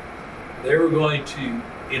law. They were going to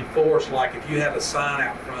enforce, like if you have a sign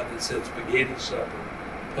out front that says spaghetti supper,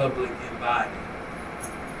 public invited,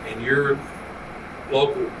 and you're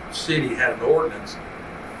local city had an ordinance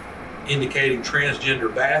indicating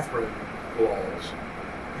transgender bathroom laws,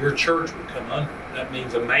 your church would come under it. That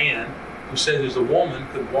means a man who said he's a woman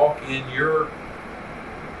could walk in your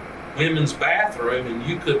women's bathroom and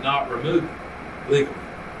you could not remove it legally.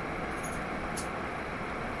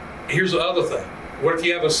 Here's the other thing. What if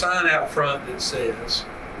you have a sign out front that says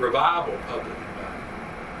revival public invited?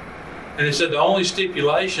 And it said the only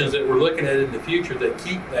stipulations that we're looking at in the future that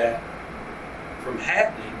keep that from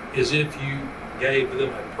happening is if you gave them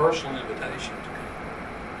a personal invitation to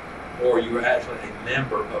come, or you were actually a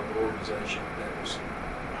member of the organization that was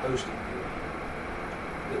hosting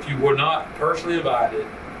you. If you were not personally invited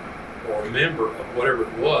or a member of whatever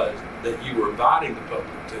it was that you were inviting the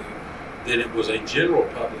public to, then it was a general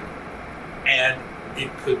public, and it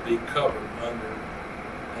could be covered under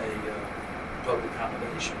a public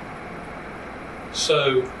accommodation.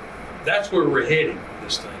 So that's where we're heading with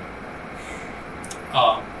this thing.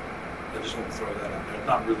 I just want to throw that out there. It's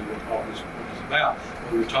not really what all this is about.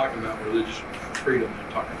 When we were talking about religious freedom and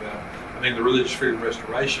talking about, the Religious Freedom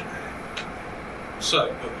Restoration Act.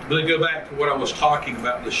 So, let me go back to what I was talking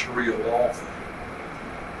about, the Sharia law thing.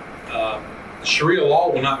 The Sharia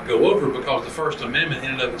law will not go over because the First Amendment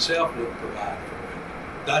in and of itself will provide for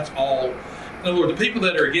it. That's all. In other words, the people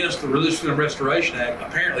that are against the Religious Freedom Restoration Act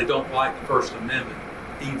apparently don't like the First Amendment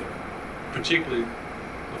either, particularly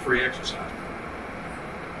the free exercise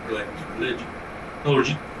related to religion. In other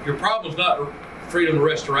words, your problem is not the Freedom of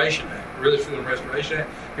Restoration Act, the Religious Freedom Restoration Act.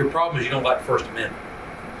 Your problem is you don't like the First Amendment.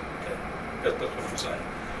 Okay, that's what I'm saying.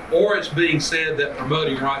 Or it's being said that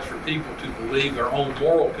promoting rights for people to believe their own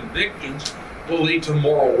moral convictions will lead to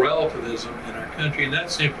moral relativism in our country, and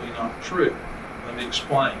that's simply not true. Let me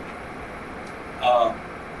explain.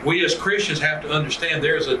 We as Christians have to understand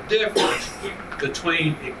there's a difference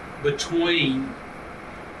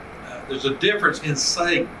there's a difference in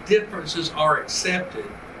saying differences are accepted,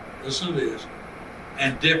 listen to this,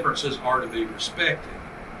 and differences are to be respected.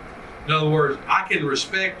 In other words, I can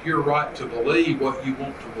respect your right to believe what you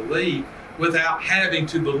want to believe without having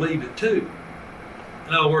to believe it too.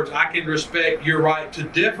 In other words, I can respect your right to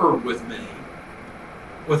differ with me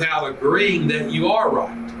without agreeing that you are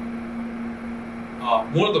right.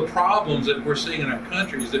 One of the problems that we're seeing in our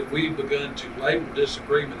country is that we've begun to label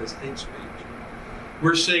disagreement as hate speech.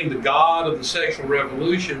 We're seeing the God of the sexual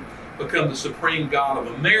revolution become the supreme God of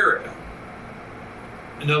America.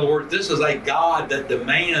 In other words, this is a God that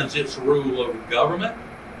demands its rule over government.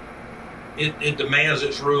 It demands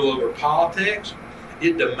its rule over politics.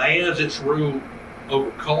 It demands its rule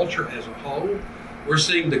over culture as a whole. We're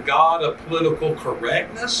seeing the God of political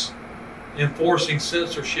correctness, enforcing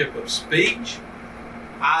censorship of speech,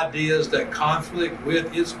 ideas that conflict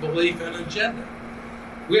with its belief and agenda.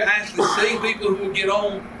 We're actually seeing people who will get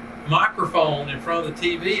on microphone in front of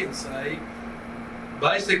the TV and say,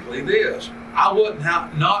 basically this: I would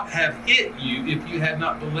not have hit you if you had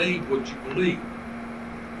not believed what you believe.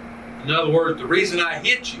 In other words, the reason I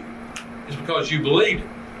hit you is because you believed it.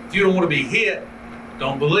 If you don't want to be hit,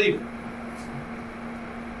 don't believe it.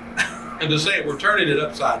 And to say it, we're turning it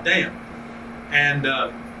upside down. And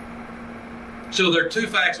so there are two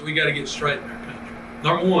facts that we got to get straight in our country.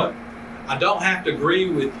 Number one, I don't have to agree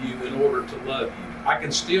with you in order to love you. I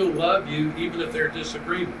can still love you even if there's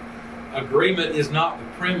disagreement. Agreement is not the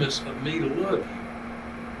premise of me to love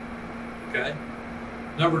you. Okay?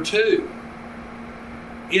 Number two,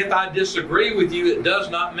 if I disagree with you, it does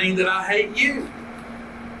not mean that I hate you.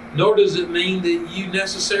 Nor does it mean that you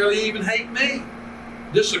necessarily even hate me.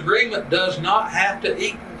 Disagreement does not have to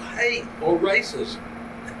equal hate or racism.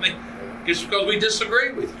 Just because we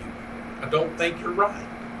disagree with you, I don't think you're right.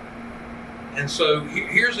 And so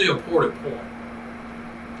here's the important point.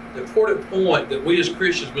 The important point that we as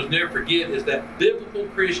Christians must never forget is that biblical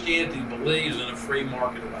Christianity believes in a free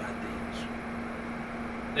market of ideas.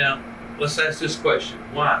 Now, let's ask this question.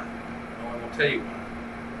 Why? Well, I'm going to tell you why.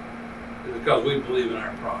 It's because we believe in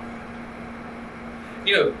our product.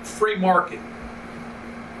 Free market,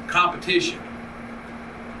 competition,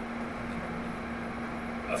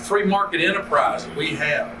 a free market enterprise that we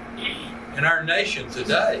have in our nation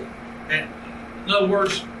today. And in other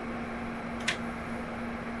words,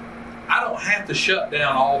 I don't have to shut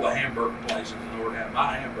down all the hamburger places in order to have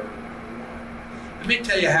my hamburger number one. Let me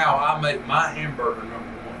tell you how I make my hamburger number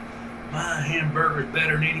one. My hamburger is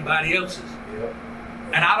better than anybody else's. Yep.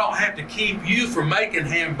 And I don't have to keep you from making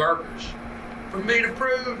hamburgers for me to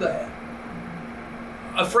prove that.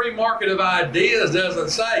 A free market of ideas doesn't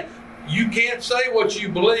say, you can't say what you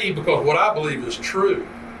believe because what I believe is true.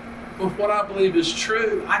 But if what I believe is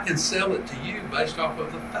true, I can sell it to you based off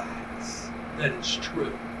of the facts that it's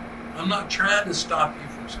true. I'm not trying to stop you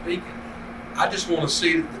from speaking. I just want to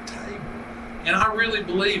sit at the table. And I really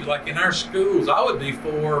believe, like in our schools, I would be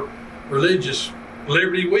for religious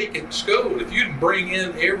liberty week at school. If you bring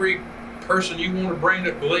in every person you want to bring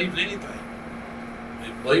that believes anything,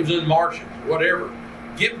 that believes in Martians, whatever,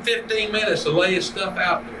 give them 15 minutes to lay his stuff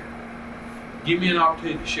out there. Give me an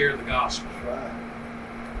opportunity to share the gospel.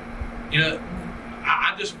 You know,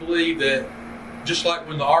 I just believe that just like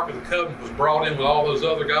when the Ark of the Covenant was brought in with all those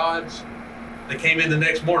other gods, they came in the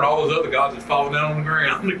next morning, all those other gods had fallen down on the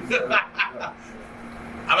ground.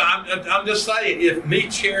 I'm just saying, if me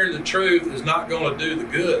sharing the truth is not going to do the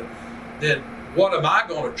good, then what am I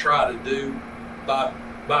going to try to do by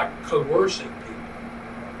coercing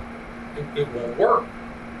people? It won't work.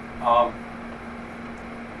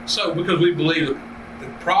 So because we believe the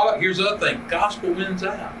product, here's the other thing, gospel wins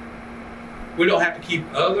out. We don't have to keep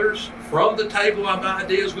others from the table of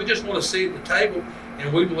ideas. We just want to sit at the table,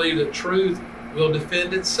 and we believe that truth will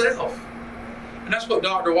defend itself. And that's what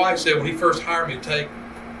Dr. White said when he first hired me to take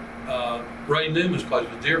Ray Newman's place.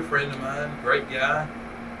 He was a dear friend of mine, great guy.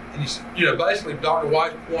 And he said, you know, basically Dr.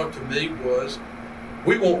 White's point to me was,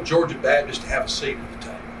 we want Georgia Baptists to have a seat at the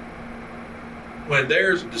table. When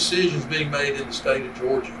there's decisions being made in the state of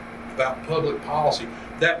Georgia about public policy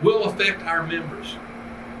that will affect our members.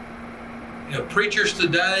 You know, preachers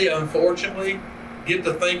today, unfortunately, get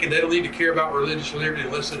to thinking they don't need to care about religious liberty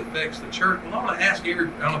unless it affects the church. Well, I'm going to ask I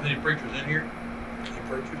don't know if any preachers in here. Any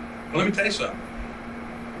preachers? Well, let me tell you something.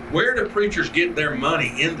 Where do preachers get their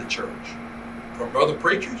money in the church? From other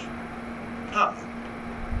preachers? No.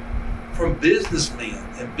 From businessmen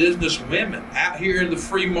and businesswomen out here in the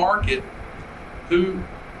free market who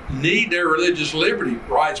need their religious liberty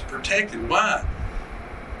rights protected. Why?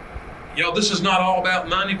 Y'all, this is not all about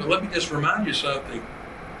money, but let me just remind you something.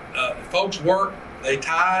 Folks work, they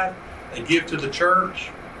tithe, they give to the church.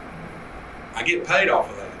 I get paid off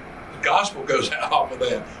of that. The gospel goes out off of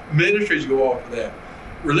that. Ministries go off of that.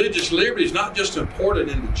 Religious liberty is not just important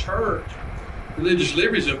in the church. Religious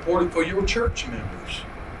liberty is important for your church members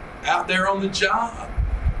out there on the job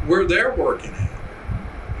where they're working at.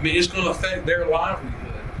 I mean, it's going to affect their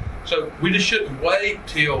livelihood. So we just shouldn't wait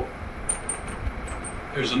till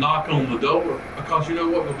there's a knock on the door, because you know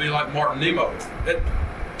what will be like Martin Nemo.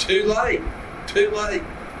 Too late.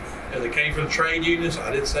 And they came for the trade unions.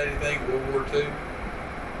 I didn't say anything in World War II.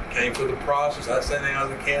 Came for the Protestants. I didn't say anything. I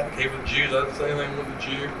was a Catholic. Came for the Jews. I didn't say anything. I wasn't a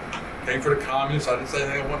Jew. Came for the communists. I didn't say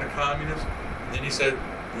anything. I wasn't a communist. And then he said,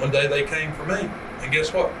 one day they came for me. And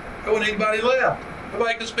guess what? There wasn't anybody left.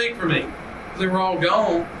 Nobody could speak for me. They were all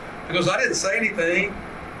gone because I didn't say anything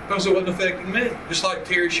because it wasn't affecting me. Just like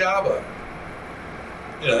Terry Schiavo.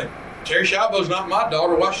 You know, Terry Schiavo's not my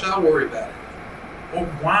daughter. Why should I worry about it? Well,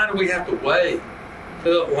 why do we have to wait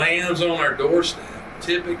till it lands on our doorstep?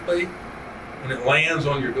 Typically, when it lands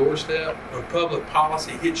on your doorstep, when public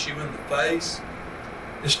policy hits you in the face,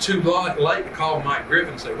 it's too late to call Mike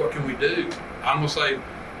Griffin and say, what can we do? I'm going to say,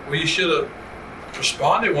 well, you should have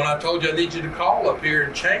responded when I told you I need you to call up here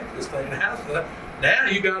and change this thing. Now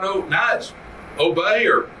you got to, now it's obey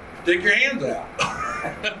or stick your hands out.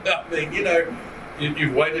 I mean, you know,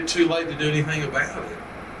 you've waited too late to do anything about it.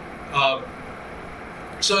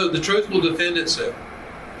 So the truth will defend itself.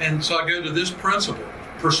 And so I go to this principle,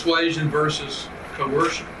 persuasion versus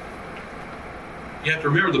coercion. You have to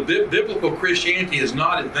remember the biblical Christianity is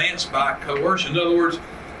not advanced by coercion. In other words,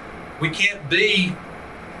 we can't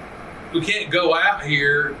go out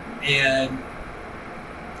here and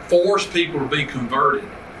force people to be converted.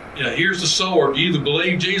 You know, here's the sword. You either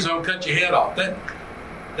believe Jesus, I'll cut your head off.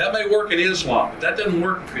 That may work in Islam, but that doesn't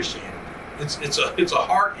work in Christianity. It's a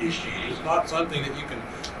heart issue. It's not something that you can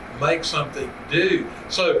make something do.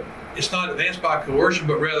 So it's not advanced by coercion,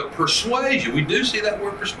 but rather persuasion. We do see that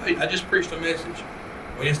word persuasion. I just preached a message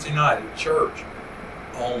Wednesday night at church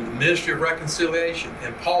on the ministry of reconciliation,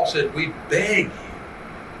 and Paul said, we beg you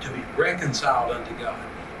to be reconciled unto God.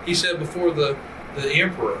 He said before the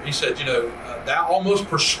emperor, he said, you know, thou almost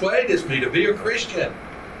persuadest me to be a Christian.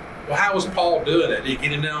 Well, how was Paul doing that? Did he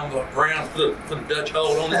get him down on the ground, put a Dutch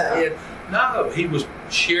hold on his head? No, he was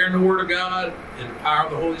sharing the Word of God in the power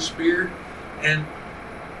of the Holy Spirit. And,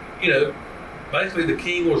 you know, basically the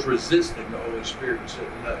king was resisting the Holy Spirit and said,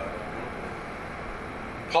 no, I don't want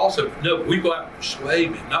to. Paul said, no, we go out and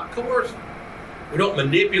persuade men, not coerce them. We don't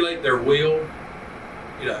manipulate their will.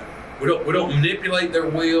 You know, we don't manipulate their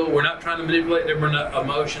will. We're not trying to manipulate their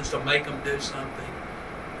emotions to make them do something.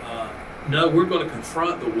 No, we're going to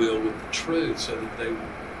confront the will with the truth so that they will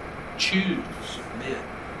choose to submit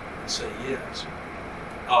and say yes.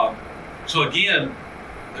 So again,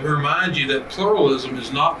 let me remind you that pluralism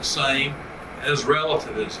is not the same as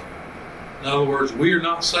relativism. In other words, we are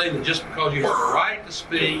not saying that just because you have a right to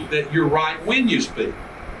speak, that you're right when you speak.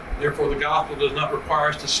 Therefore, the gospel does not require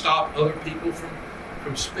us to stop other people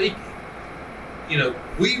from speaking. You know,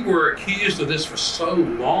 we were accused of this for so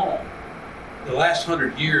long. The last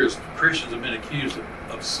 100 years, Christians have been accused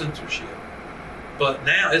of censorship. But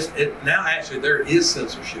now, now actually there is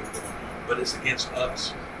censorship going on, but it's against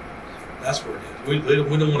us. That's where it is.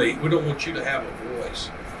 We don't want you to have a voice,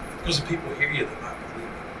 because the people hear you that might believe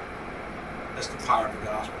it. That's the power of the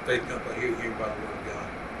gospel. Faith comes by hearing by the word of God.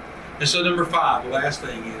 And so number 5, the last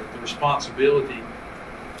thing is the responsibility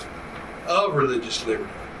of religious liberty.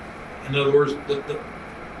 In other words,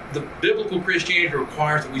 the biblical Christianity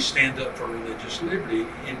requires that we stand up for religious liberty,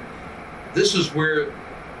 and this is where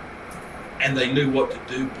 "and they knew what to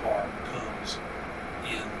do" part comes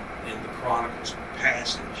in the Chronicles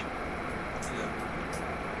passage.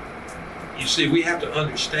 You see, we have to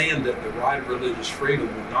understand that the right of religious freedom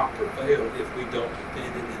will not prevail if we don't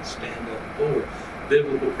defend it and stand up for it.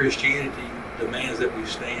 Biblical Christianity demands that we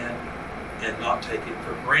stand and not take it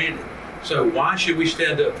for granted. So why should we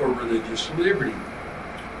stand up for religious liberty?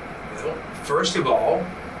 Well, first of all,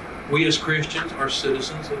 we as Christians are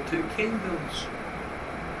citizens of 2 kingdoms.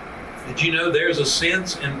 Did you know there's a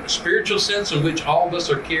spiritual sense in which all of us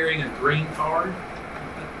are carrying a green card?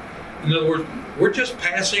 In other words, we're just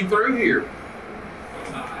passing through here.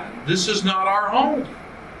 This is not our home.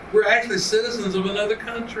 We're actually citizens of another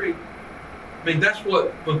country. I mean, that's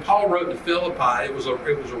what, when Paul wrote to Philippi, it was a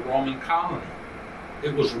Roman colony.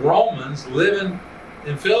 It was Romans living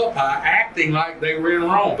in Philippi acting like they were in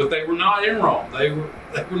Rome, but they were not in Rome. They were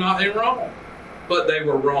not in Rome, but they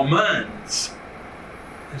were Romans.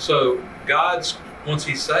 And so once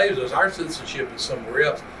He saves us, our citizenship is somewhere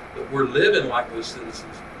else, but we're living like those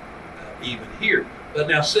citizens even here. But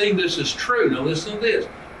now, seeing this is true, now listen to this.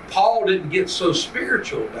 Paul didn't get so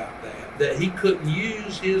spiritual about that he couldn't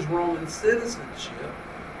use his Roman citizenship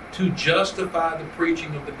to justify the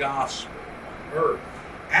preaching of the gospel on earth.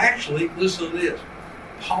 Actually, listen to this.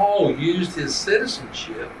 Paul used his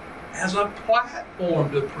citizenship as a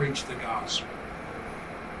platform to preach the gospel.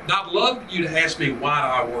 Now, I'd love you to ask me, why do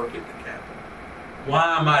I work at the Capitol?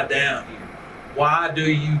 Why am I down here? Why do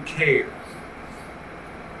you care?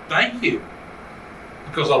 Thank you.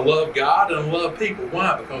 Because I love God and I love people.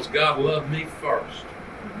 Why? Because God loved me first.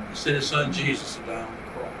 He sent His Son Jesus to die on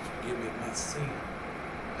the cross to forgive me of my sin.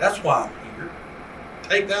 That's why I'm here.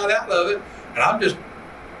 Take that out of it, and I'm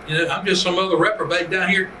just some other reprobate down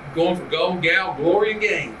here going for gold, gal, glory, and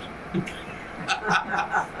games.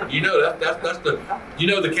 You know that's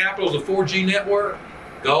the Capitol's the 4G network: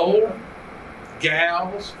 gold,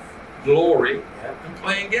 gals, glory, and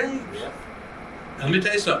playing games. And let me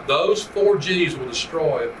tell you something, those 4 G's will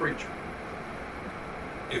destroy a preacher.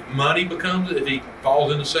 If he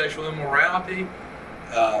falls into sexual immorality,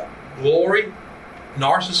 glory,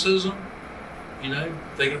 narcissism,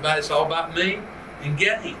 thinking about it's all about me, and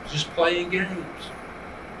games, just playing games.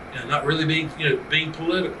 Not really being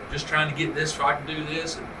political, just trying to get this so I can do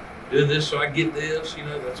this, and doing this so I can get this,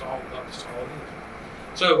 that's all it is.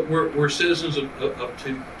 So we're citizens of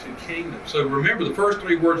 2 kingdoms. So remember, the first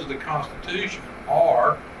 3 words of the Constitution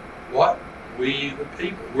are what? We the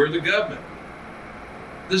people. We're the government.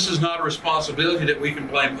 This is not a responsibility that we can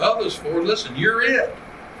blame others for. Listen, you're it.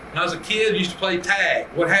 When I was a kid, I used to play tag.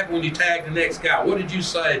 What happened when you tagged the next guy? What did you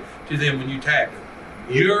say to them when you tagged them?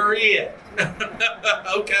 You're it.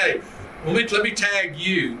 Okay. Let me tag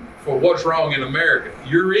you for what's wrong in America.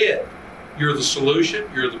 You're it. You're the solution.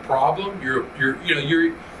 You're the problem.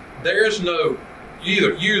 There's no,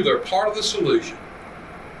 you're either part of the solution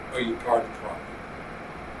or you're part of the problem.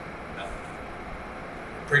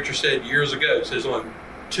 A preacher said years ago, says only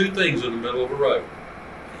 2 things in the middle of a road: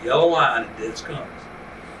 a yellow line and dead skunks.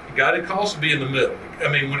 God didn't call us to be in the middle. I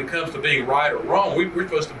mean, when it comes to being right or wrong, we're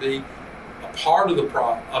supposed to be a part of the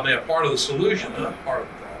problem. A part of the solution, not a part of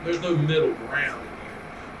the problem. There's no middle ground in here.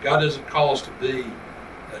 God doesn't call us to be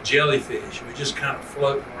a jellyfish. We just kind of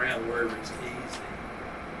floating around wherever it's easy.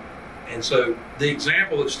 And so the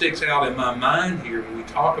example that sticks out in my mind here when we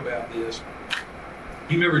talk about this,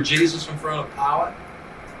 you remember Jesus in front of Pilate?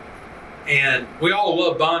 And we all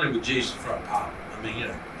love bonding with Jesus in front of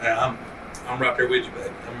Pilate. I mean, I'm right there with you,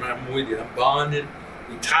 baby. I'm with you. I'm bonded.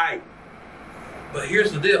 We tight. But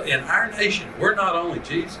here's the deal. In our nation, we're not only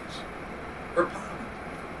Jesus. We're Pilate.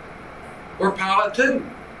 We're Pilate too.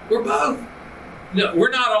 We're both. No,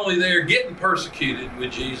 we're not only there getting persecuted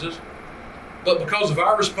with Jesus, but because of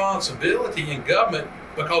our responsibility in government,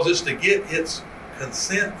 because it's to get its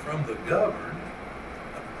consent from the governed,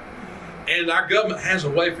 and our government has a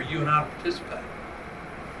way for you and I to participate.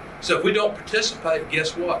 So if we don't participate,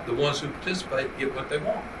 guess what? The ones who participate get what they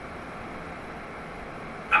want.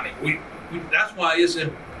 I mean, that's why it's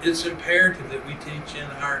imperative that we teach in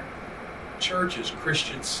our churches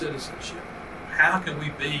Christian citizenship. How can we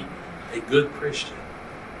be a good Christian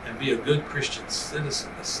and be a good Christian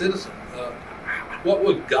citizen? A citizen. What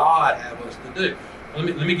would God have us to do?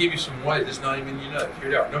 Let me give you some ways. It's not even you know. Here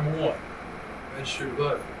they are. Number one, register to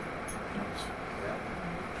vote.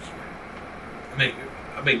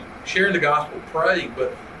 I mean, sharing the gospel, praying,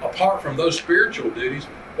 but apart from those spiritual duties,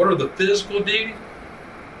 what are the physical duties?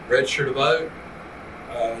 Register to vote.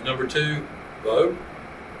 Number two, vote.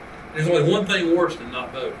 There's only one thing worse than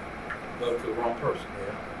not voting. Vote for the wrong person.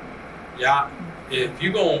 Yeah. If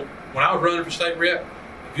you're going, when I was running for state rep,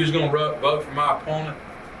 if you was going to vote for my opponent,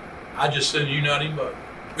 I'd just send you not even vote.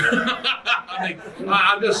 I mean,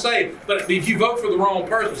 I'm just saying. But if you vote for the wrong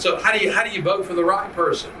person, so how do you vote for the right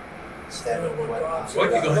person?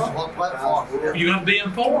 What you going? You got to be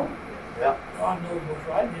informed. Yeah. God knows what's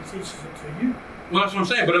right, and He teaches it to you. Well, that's what I'm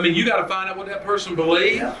saying. But I mean, you got to find out what that person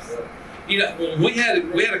believes. Yeah. You know, we had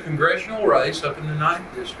a congressional race up in the 9th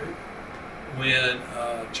district when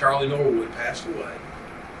Charlie Norwood passed away.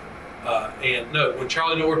 When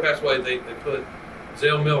Charlie Norwood passed away, they put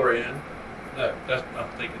Zell Miller in. No, I'm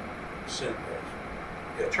thinking Senate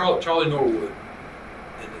race. Yeah, Charlie Norwood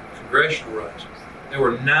in the congressional race. There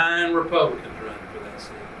were 9 Republicans running for that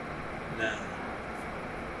seat. 9.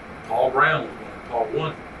 Paul Brown was one. Paul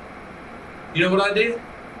won. You know what I did?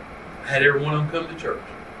 I had every one of them come to church.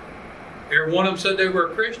 Every one of them said they were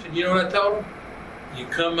a Christian. You know what I told them? You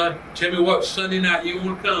come up, tell me what Sunday night you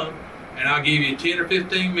want to come, and I'll give you 10 or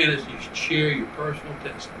 15 minutes. You should share your personal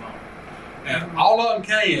testimony. And all of them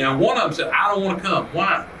came, and one of them said, I don't want to come.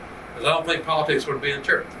 Why? Because I don't think politics ought to be in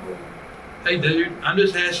church. Hey, dude, I'm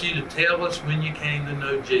just asking you to tell us when you came to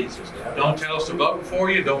know Jesus. Don't tell us to vote for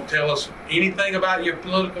you. Don't tell us anything about your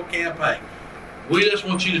political campaign. We just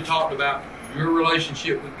want you to talk about your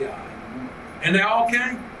relationship with God. And they all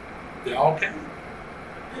came. They all came.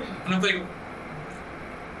 And I'm thinking,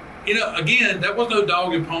 again, that was no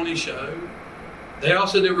dog and pony show. They all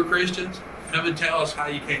said they were Christians. Come and tell us how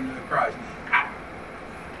you came to know Christ.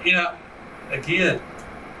 Again,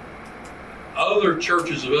 other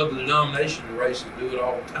churches of other denominations and races do it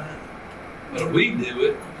all the time. But if we do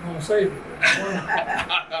it, I'm going to say it.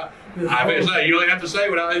 I mean, you don't have to say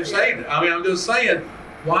without even saying it. I mean, I'm just saying,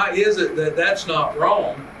 why is it that that's not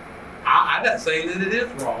wrong? I'm not saying that it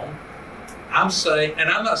is wrong. I'm saying, and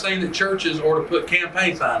I'm not saying that churches ought to put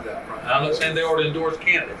campaign signs out front. I'm not saying they ought to endorse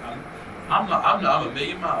candidates. I'm a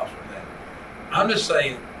million miles from that. I'm just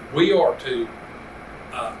saying we ought to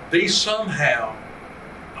be somehow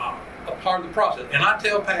a part of the process. And I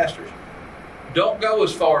tell pastors, don't go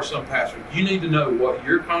as far as some pastors. You need to know what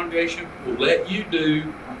your congregation will let you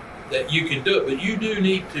do, that you can do it. But you do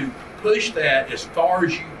need to push that as far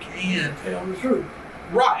as you can. Tell the truth.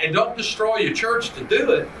 Right, and don't destroy your church to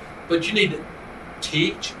do it, but you need to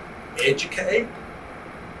teach, educate.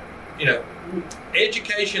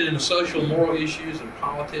 Education in the social and moral issues and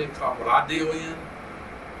politics, like what I deal in,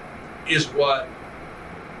 is what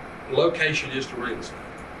location is to real estate.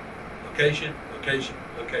 Location, location,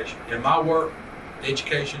 location. In my work,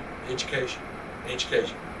 education, education,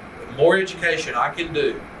 education. The more education I can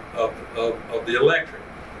do of the electorate,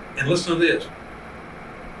 and listen to this,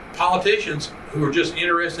 politicians who are just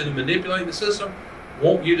interested in manipulating the system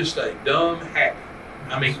want you to stay dumb, happy.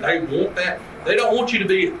 I mean, they want that. They don't want you to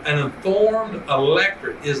be an informed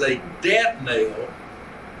electorate. Is a death nail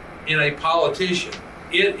in a politician.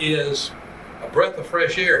 It is a breath of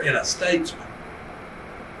fresh air in a statesman.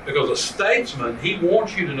 Because a statesman, he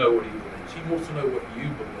wants you to know what he believes. He wants to know what you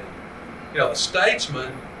believe. A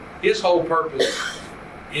statesman, his whole purpose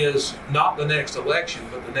is not the next election,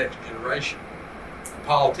 but the next generation. A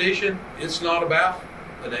politician, it's not about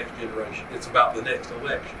the next generation. It's about the next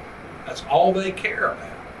election. That's all they care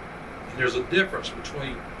about. And there's a difference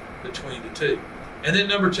between the two. And then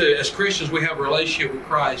number two, as Christians, we have a relationship with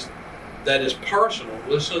Christ that is personal.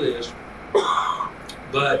 Listen to this.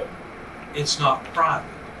 But it's not private.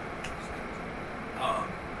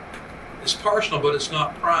 It's personal, but it's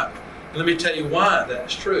not private. And let me tell you why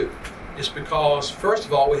that's true. It's because, first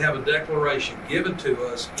of all, we have a declaration given to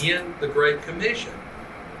us in the Great Commission.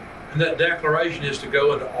 And that declaration is to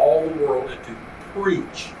go into all the world and to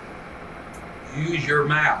preach. Use your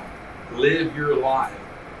mouth. Live your life.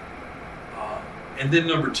 And then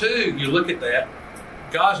number two, you look at that.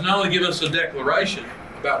 God's not only given us a declaration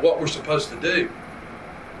about what we're supposed to do,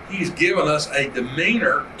 He's given us a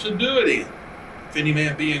demeanor to do it in. If any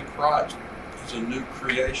man be in Christ, he's a new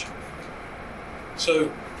creation.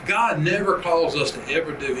 So God never calls us to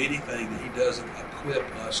ever do anything that He doesn't equip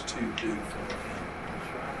us to do for Him.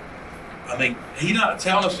 I mean, He's not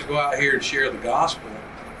telling us to go out here and share the gospel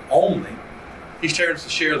only. He's telling us to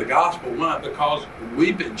share the gospel. Why? Because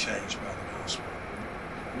we've been changed by the gospel.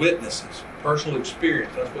 Witnesses, personal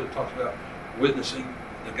experience. That's what it talks about, witnessing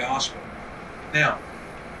the gospel. Now,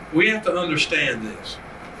 we have to understand this.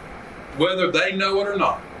 Whether they know it or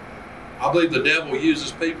not, I believe the devil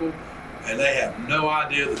uses people and they have no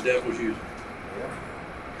idea the devil's using them.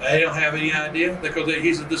 They don't have any idea because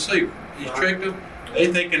he's a deceiver. He's tricked them.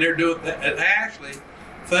 They thinking they're doing, they actually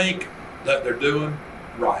think that they're doing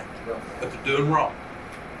right, but they're doing wrong.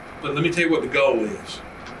 But let me tell you what the goal is.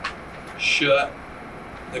 Shut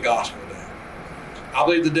the gospel down. I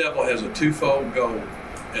believe the devil has a twofold goal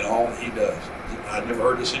in all that he does. I've never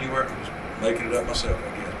heard this anywhere. I was making it up myself,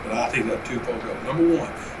 I guess. But I think that's a twofold goal. Number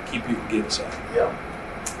one, keep you from getting saved. Yeah.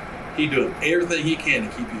 He's doing everything he can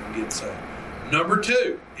to keep you from getting saved. Number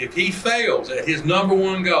two, if he fails at his number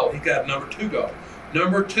one goal, he's got number two goal.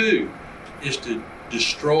 Number two is to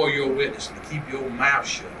destroy your witness and to keep your mouth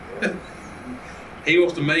shut. He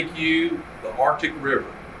wants to make you the Arctic River,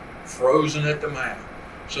 frozen at the mouth,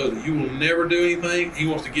 so that you will never do anything. He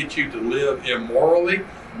wants to get you to live immorally,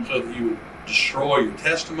 so that you will destroy your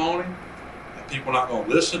testimony, and people are not going to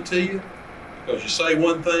listen to you because you say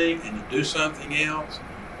one thing and you do something else,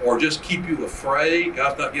 or just keep you afraid.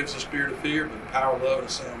 God's not giving us a spirit of fear, but the power of love and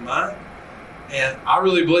a sound mind. And I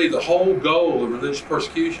really believe the whole goal of religious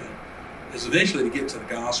persecution is eventually to get to the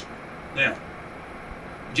gospel. Now,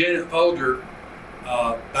 Janet Folger,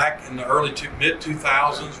 back in the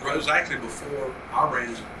mid-2000s, it was actually before I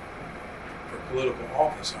ran for political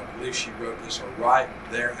office. I believe she wrote this, or right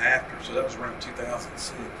thereafter, so that was around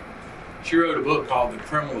 2006. She wrote a book called The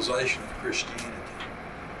Criminalization of Christianity.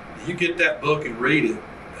 You get that book and read it,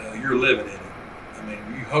 you're living in it. I mean,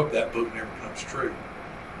 you hope that book never comes true.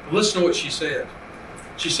 But listen to what she says.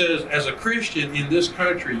 She says, as a Christian in this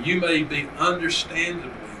country, you may be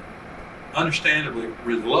understandably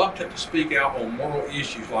reluctant to speak out on moral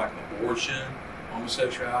issues like abortion,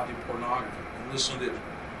 homosexuality, pornography. And listen to this.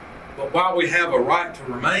 But while we have a right to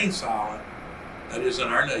remain silent, that is in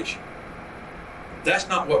our nation, that's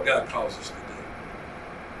not what God calls us to do.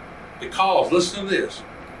 Because, listen to this,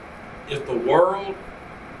 if the world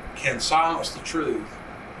can silence the truth,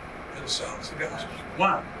 it'll silence the gospel.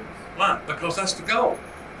 Why? Why? Because that's the goal.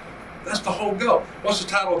 That's the whole goal. What's the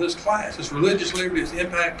title of this class? It's Religious Liberty, its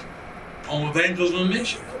impact on evangelism and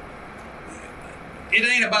mission. It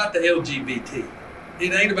ain't about the LGBT.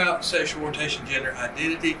 It ain't about sexual orientation, gender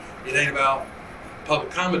identity. It ain't about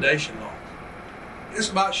public accommodation laws. It's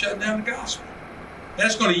about shutting down the gospel. And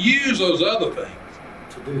it's going to use those other things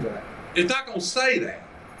To do that. It's not going to say that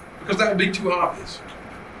because that would be too obvious.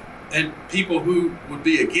 And people who would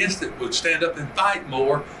be against it would stand up and fight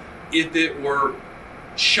more if it were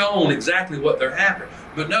shown exactly what they're after.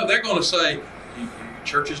 But no, they're going to say,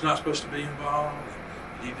 church is not supposed to be involved.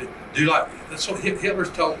 You need to do like, that's what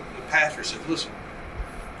Hitler's told the pastor, said, listen,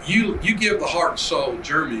 you give the heart and soul of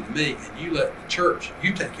Germany to me, and you let the church,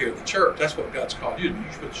 you take care of the church. That's what God's called you to do.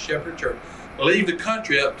 You're supposed to shepherd the church. Leave the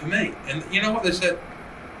country up to me. And you know what they said?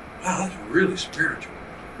 Wow, that's really spiritual.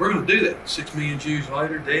 We're going to do that. 6 million Jews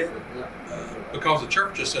later, dead. Because the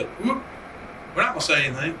church just said, whoop, we're not going to say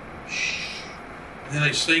anything. Shh. And then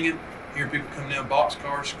they sing it. Hear people come down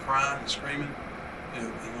boxcars crying and screaming.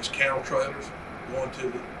 In those cattle trailers going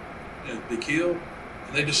to be killed.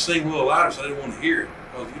 And they just sing a little louder so they don't want to hear it.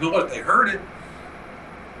 Because you know what? If they heard it,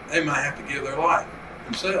 they might have to give their life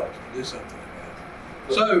themselves to do something like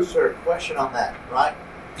that. So, sir, question on that, right?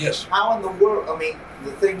 Yes. How in the world, I mean,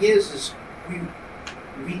 the thing is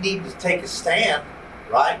we need to take a stand,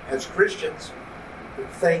 right, as Christians. The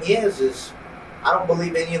thing is I don't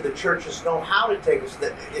believe any of the churches know how to take a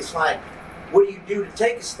stand. It's like, what do you do to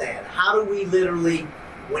take a stand? How do we literally,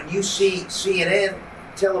 when you see CNN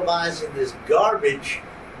televising this garbage,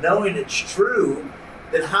 knowing it's true,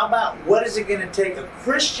 then how about, what is it going to take a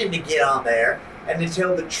Christian to get on there and to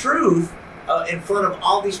tell the truth in front of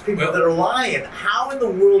all these people that are lying? How in the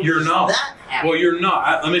world does that happen? Well, you're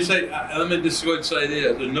not. Let me just go ahead and say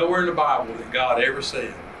this. There's nowhere in the Bible that God ever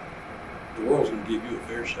said the world's going to give you a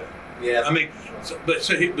fair shake. Yeah. I mean,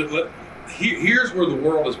 here's where the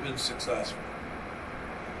world has been successful.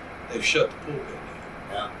 They've shut the pulpit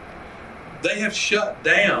down. Yeah. They have shut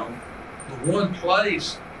down the one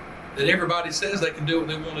place that everybody says they can do what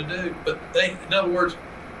they want to do. But in other words,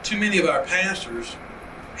 too many of our pastors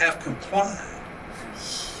have complied.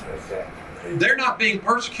 Okay. They're not being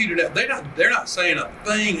persecuted. They're not saying a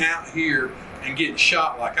thing out here and getting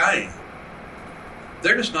shot like I am.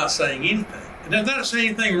 They're just not saying anything. And that's not saying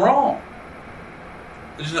anything wrong.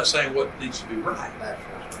 It's just not saying what needs to be right. That's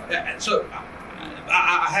right. And so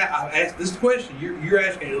I asked this question. You're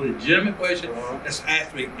asking a legitimate question that's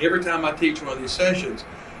asked me every time I teach one of these sessions.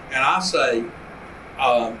 And I say,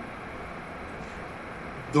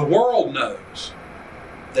 the world knows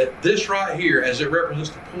that this right here, as it represents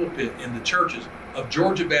the pulpit in the churches of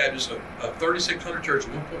Georgia Baptist, of 3,600 churches,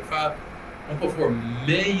 1.4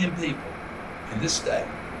 million people in this state,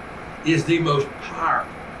 is the most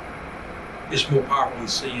powerful. It's more powerful than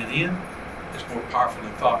CNN. It's more powerful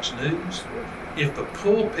than Fox News. If the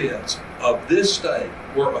pulpits of this state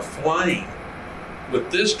were aflame with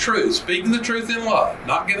this truth, speaking the truth in love,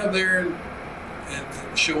 not getting up there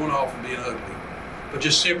and showing off and being ugly, but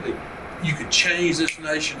just simply, you could change this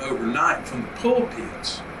nation overnight from the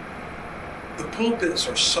pulpits. The pulpits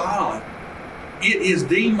are silent. It is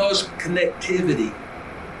the most connectivity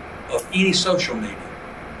of any social media.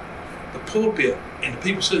 The pulpit and the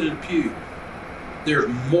people sitting in the pew, there's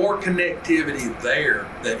more connectivity there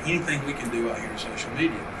than anything we can do out here in social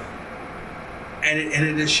media. And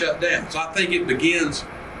it is shut down. So I think it begins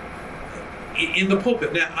in the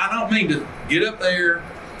pulpit. Now, I don't mean to get up there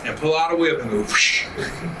and pull out a whip and go whoosh,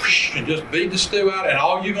 whoosh, and just beat the stew out, and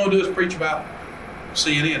all you're going to do is preach about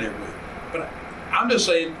CNN every week. But I'm just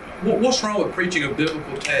saying, what's wrong with preaching a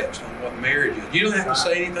biblical text on what marriage is? You don't have to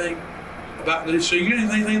say anything about this. So you don't have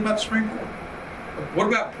to say anything about the Supreme Court. What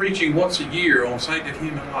about preaching once a year on sanctity of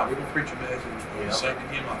human life? We're going to preach a message on sanctity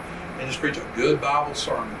of human life and just preach a good Bible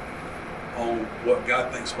sermon on what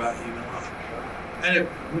God thinks about human life. And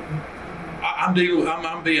I'm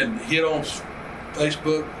being hit on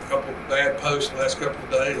Facebook, a couple of bad posts the last couple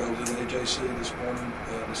of days. I was in AJC this morning,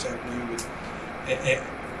 this afternoon.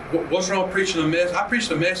 And what's wrong with preaching a message? I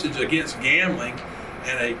preached a message against gambling,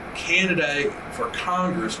 and a candidate for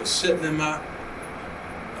Congress was sitting in my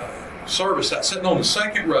service, sitting on the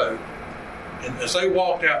second row. And as they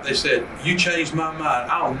walked out, they said, "You changed my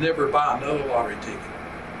mind. I'll never buy another lottery ticket."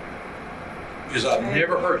 Because I've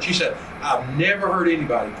never heard, she said, "I've never heard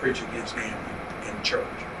anybody preach against gambling in church."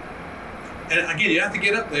 And again, you have to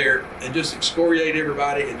get up there and just excoriate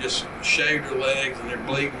everybody and just shave their legs and they're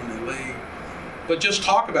bleeding when they leave. But just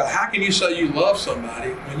talk about how can you say you love somebody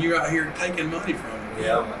when you're out here taking money from them?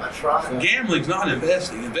 Yeah, that's right. Gambling's not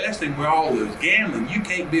investing. Investing, we all lose. Gambling, you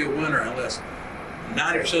can't be a winner unless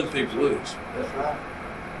 90% of the people lose. That's right.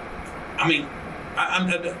 I mean,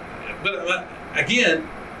 but again,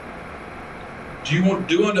 do you want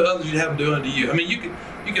to do unto others, you have them do unto you? I mean, you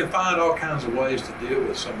can find all kinds of ways to deal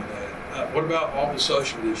with some of that. What about all the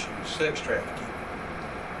social issues, sex trafficking?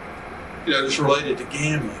 Just related to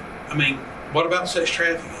gambling. I mean, what about sex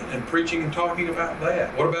trafficking and preaching and talking about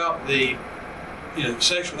that? What about the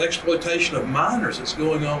sexual exploitation of minors that's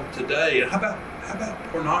going on today? And how about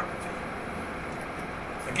pornography?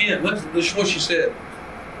 Again, let's what she said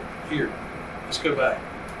here. Let's go back.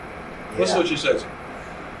 Listen to what she says.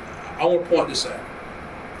 I want to point this out.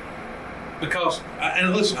 Because,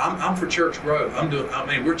 and listen, I'm for church growth.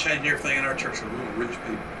 We're changing everything in our church for rich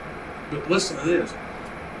people. But listen to this.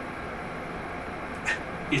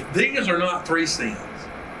 If these are not three sins,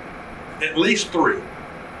 at least three,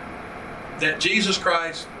 that Jesus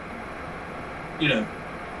Christ,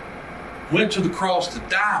 went to the cross to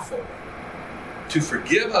die for, to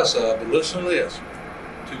forgive us of, but listen to this,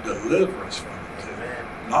 to deliver us from it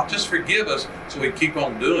too. Not just forgive us so we keep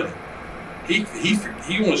on doing it. He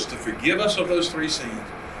wants to forgive us of those three sins,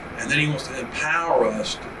 and then he wants to empower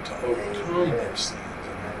us to overcome those sins.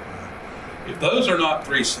 If those are not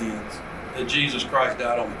three sins that Jesus Christ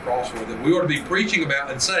died on the cross for, that we ought to be preaching about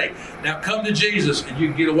and say, now come to Jesus and you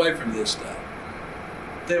can get away from this stuff,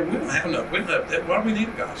 then we don't have enough. Why do we need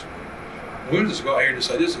a gospel? We'll just go out here and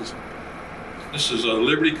say, this is a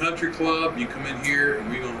Liberty Country Club. You come in here and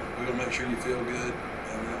we're gonna make sure you feel good,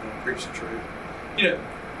 and we're gonna preach the truth.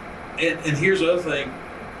 And here's the other thing.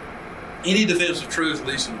 Any defense of truth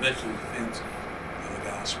leads to eventually defense of the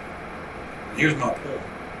gospel. And here's my point.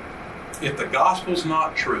 If the gospel's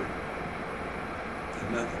not true,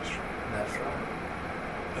 then nothing's true. That's right.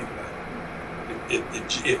 Think about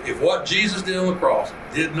it. If what Jesus did on the cross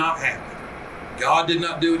did not happen, God did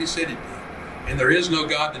not do what he said he did, and there is no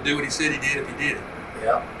God to do what he said he did if he did it,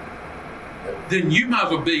 then you might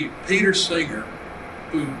as well be Peter Singer,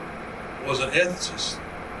 who was an ethicist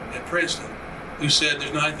at Princeton, who said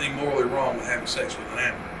there's not anything morally wrong with having sex with an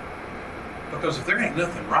animal. Because if there ain't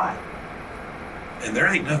nothing right, and there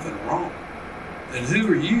ain't nothing wrong, then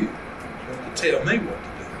who are you to tell me what to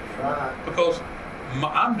do? Right. Because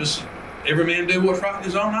I'm just, every man do what's right in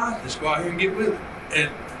his own eyes. Just go out here and get with it.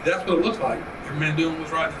 And that's what it looks like. Every man doing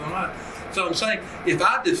what's right in his own eyes. So I'm saying, if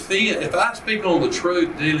I speak on the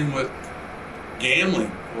truth dealing with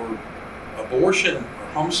gambling or abortion or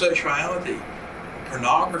homosexuality or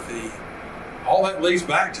pornography, all that leads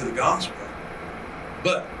back to the gospel.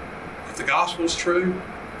 But if the gospel is true,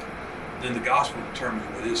 then the gospel determines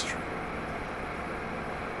what is true.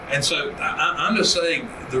 And so I'm just saying,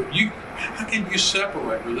 how can you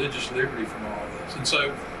separate religious liberty from all of this? And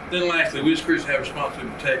so then lastly, we as Christians have a responsibility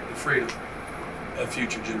to protect the freedom of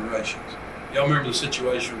future generations. Y'all remember the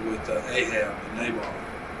situation with Ahab and Nabal.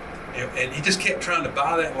 And he just kept trying to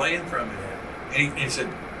buy that land from him. And he said,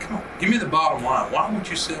 come on, give me the bottom line. Why won't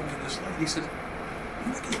you sell me this land? He said,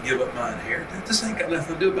 I can't give up my inheritance. This ain't got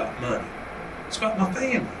nothing to do about money. It's about my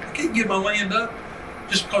family. I can't give my land up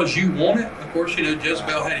just because you want it. Of course,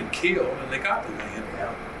 Jezebel had him killed and they got the land.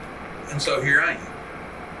 And so here I am.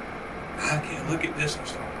 I can't look at this and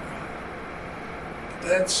start crying.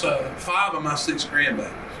 That's 5 of my 6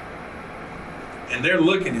 grandbabies. And they're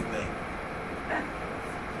looking at me.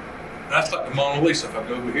 That's like the Mona Lisa. If I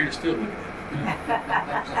go over here, they're still looking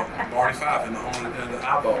at me. Barney Fife in the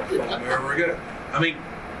eyeball, wherever I go. I mean,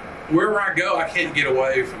 wherever I go, I can't get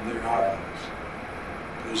away from their eyeballs.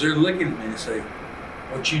 Because they're looking at me and say,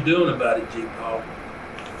 what you doing about it, G. Paul?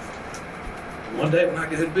 One day when I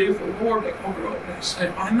get to be with the Lord, they come over and say,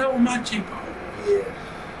 I know my G. Paul. Yes.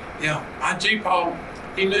 Yeah, my G. Paul,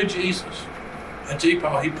 he knew Jesus. My G.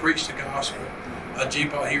 Paul, he preached the gospel. My G.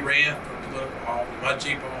 Paul, he ran for political office. My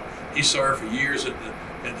G. Paul, he served for years at the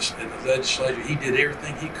legislature. He did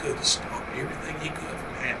everything he could to stop everything he could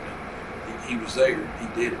from happening. He was there. He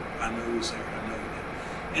did it. I know he was there. I know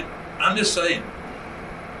he did. And I'm just saying,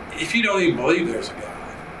 if you don't even believe there's a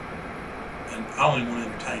God, and I don't even want to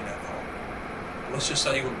entertain that thought, let's just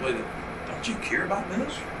say you want to believe that, don't you care about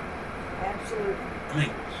this? Absolutely. I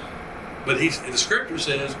mean, but the scripture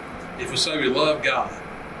says, if we say we love God,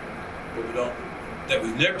 but we don't, that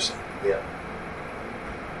we've never seen,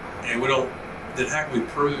 and we don't, then how can we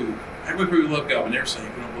prove we love God but never seen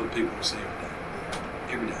if we don't believe people will see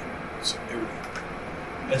every day? So, every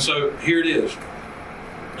day. And so here it is.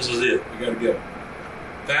 This is it. We got to go.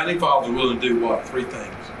 Founding fathers are willing to do what? 3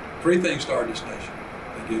 things. 3 things started this nation.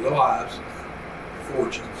 They give their lives, their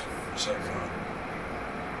fortunes, for the sake of God.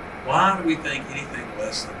 Why do we think anything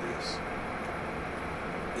less than this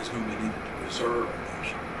is going to be needed to preserve our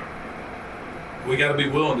nation? We got to be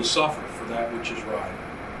willing to suffer for that which is right.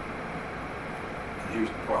 And here's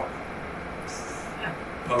the problem.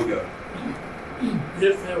 Pogo.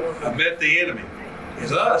 If there was I met the enemy.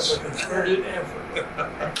 It's us. a concerted effort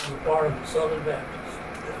on the part of the Southern Baptists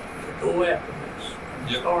to go after this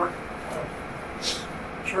and start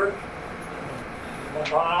a church, a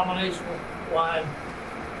denominational wide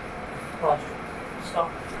project.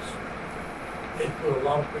 Stop this. It put a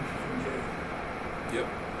lot of preachers in jail. Yep.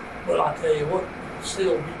 But I tell you what, you can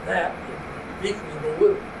still beat that if the deacons will go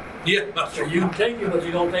with it. Yeah, that's So right. you can take me, but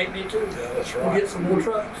you're going to take me too. Yeah, that's We'll right. get some more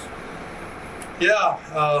trucks. Yeah,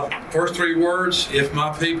 first 3 words, if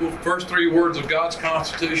my people, first 3 words of God's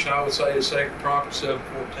Constitution, I would say is 2 Chronicles 7:14,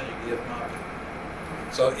 if my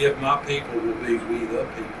people. So if my people will be we the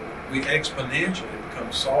people, we exponentially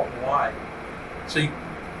become salt and light. See,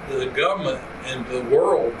 the government and the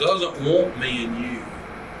world doesn't want me and you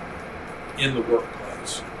in the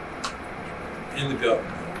workplace, in the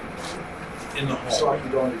government, in the home. It's like you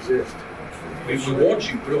don't exist. We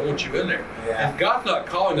want you, we don't want you in there. Yeah. And God's not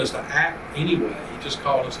calling us to act anyway. He just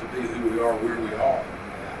called us to be who we are, where we are.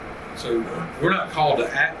 So we're not called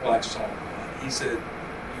to act like salt and light. He said,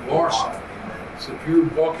 you are salt and light. So if you're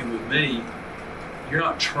walking with me, you're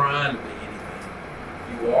not trying to be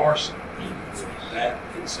anything. You are something. That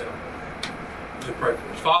itself. We'll pray for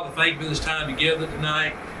us. Father, thank you for this time together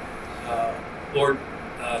tonight. Lord,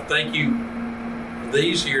 thank you for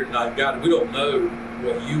these here tonight. God, we don't know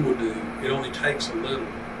what you will do. It only takes a little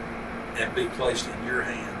and be placed in your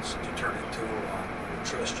hands to turn it into a lot. We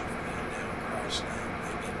trust you for that now in Christ's name.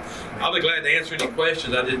 Amen. I'll be glad to answer any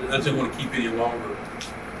questions. I didn't want to keep any longer than we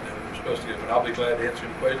were supposed to go, but I'll be glad to answer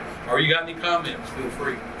any questions. Or you got any comments, feel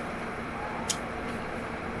free.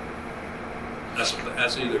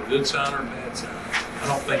 That's either a good sign or a bad sign. I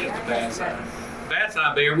don't think it's a bad sign. Bad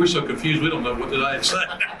sign, Bear, we're so confused we don't know what to say.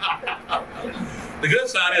 The good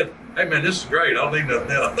sign is, hey man, this is great. I don't need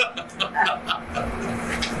nothing else.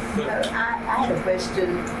 I had a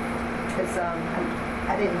question because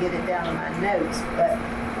I didn't get it down in my notes, but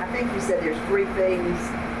I think you said there's 3 things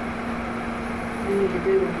we need to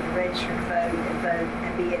do when we register to vote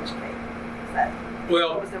and be educated.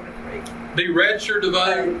 What was number 3? Be registered to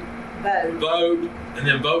vote. Vote, and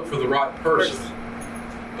then vote for the right person.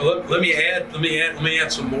 Well, let me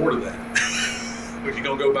add some more to that. if you're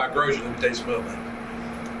going to go buy groceries, let me tell you some other things.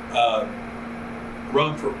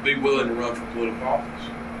 Be willing to run for political office.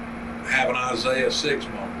 Have an Isaiah 6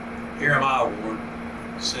 moment. Here am I, Lord,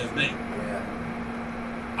 send me.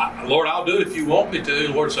 Lord, I'll do it if you want me to.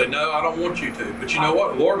 The Lord say, no, I don't want you to. But you know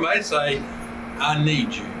what? The Lord may say, I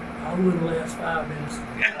need you. I wouldn't last 5 minutes.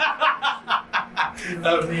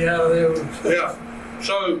 Me out of there. Yeah.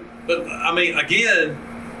 So, but I mean, again,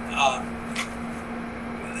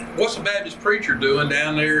 what's a Baptist preacher doing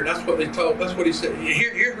down there? That's what they told. That's what he said.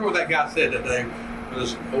 Here's what that guy said that day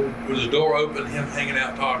with his door open, him hanging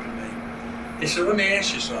out talking to me. He said, let me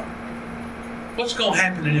ask you something. What's going to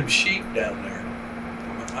happen to them sheep down there?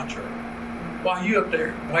 I'm at my church. Why are you up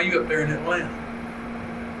there? Why are you up there in Atlanta?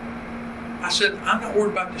 I said, I'm not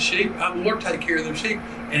worried about the sheep. The Lord take care of them sheep.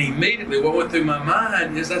 And immediately what went through my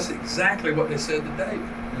mind is that's exactly what they said to David.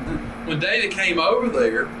 Mm-hmm. When David came over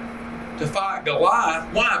there to fight Goliath,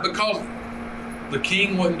 why? Because the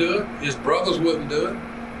king wouldn't do it. His brothers wouldn't do it.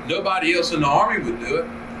 Nobody else in the army would do it.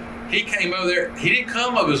 He came over there. He didn't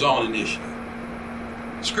come of his own initiative.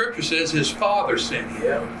 Scripture says his father sent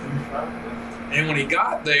him. And when he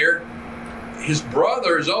got there, his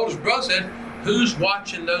oldest brother said, who's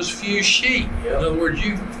watching those few sheep? In other words,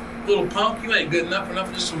 you little punk, you ain't good enough for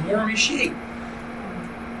nothing, just some wormy sheep.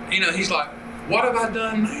 You know, he's like, what have I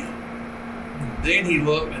done now? Then he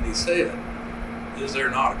looked and he said, is there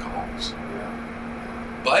not a cause?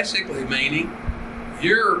 Basically meaning,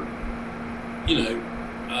 you're,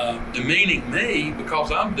 demeaning me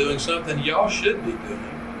because I'm doing something y'all should be doing.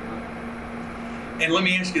 And let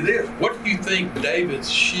me ask you this, what do you think David's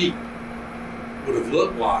sheep would have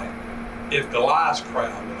looked like if Goliath's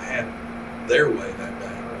crowd would have had their way that day?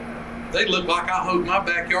 They'd look like I hope my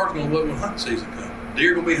backyard's going to look when hunting season comes.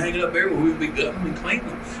 Deer going to be hanging up everywhere. We'll be gutting them and cleaning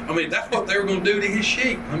them. I mean, that's what they were going to do to his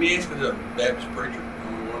sheep. Let me ask you, the Baptist preacher,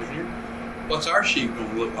 only one here, what's our sheep going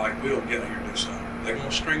to look like if we don't get out here and do something? They're going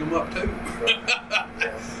to string them up too.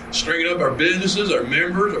 Stringing up our businesses, our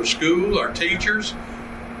members, our schools, our teachers.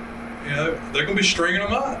 They're going to be stringing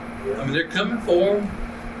them up. I mean, they're coming for them,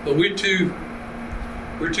 but we're too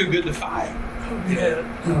good to fight. We had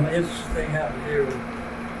an interesting thing happen here with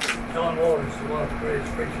John Waters, one of the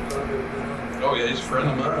greatest preachers I've ever been on. Oh yeah, he's a friend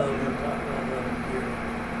of mine.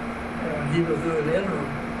 And he was doing interim.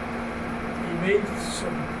 He made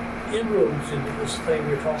some inroads into this thing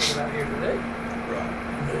we're talking about here today. Right.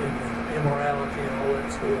 The immorality and all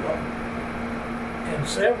that's going on. And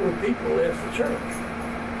several people left the church.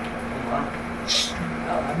 I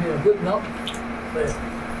mean, a good number left.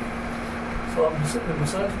 So I'm sitting in the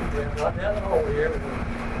Sunday school class, right down the hall here in the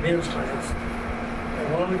men's class. And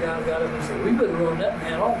one of the guys got up and said, we better run that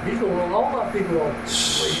man off. He's going to run all our people off the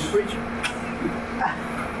way he's preaching.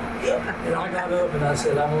 And I got up and I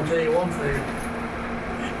said, I'm going to tell you one thing.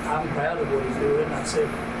 I'm proud of what he's doing. I said,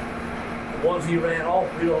 the ones he ran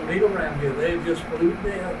off, we don't need them around here. They just polluted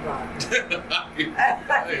the air.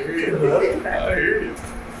 I hear you.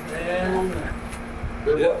 And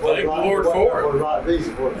thank the Lord for it.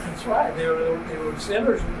 That's right. They were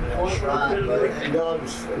sinners. That's right. And God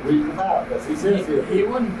was weeding them out. Because he says he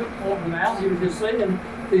wasn't pointing them out. He was just saying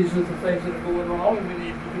these are the things that are going wrong and we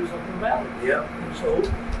need to do something about it. Yep. And so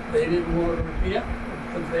they didn't want to repent,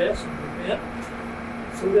 confess and repent.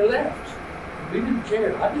 So they left. We didn't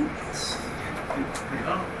care. I didn't care.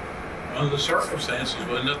 No. Under the circumstances,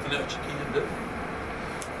 there's nothing else you can do.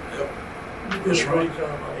 Yep. You did a great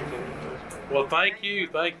job. Well, thank you.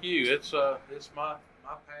 It's my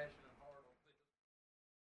passion.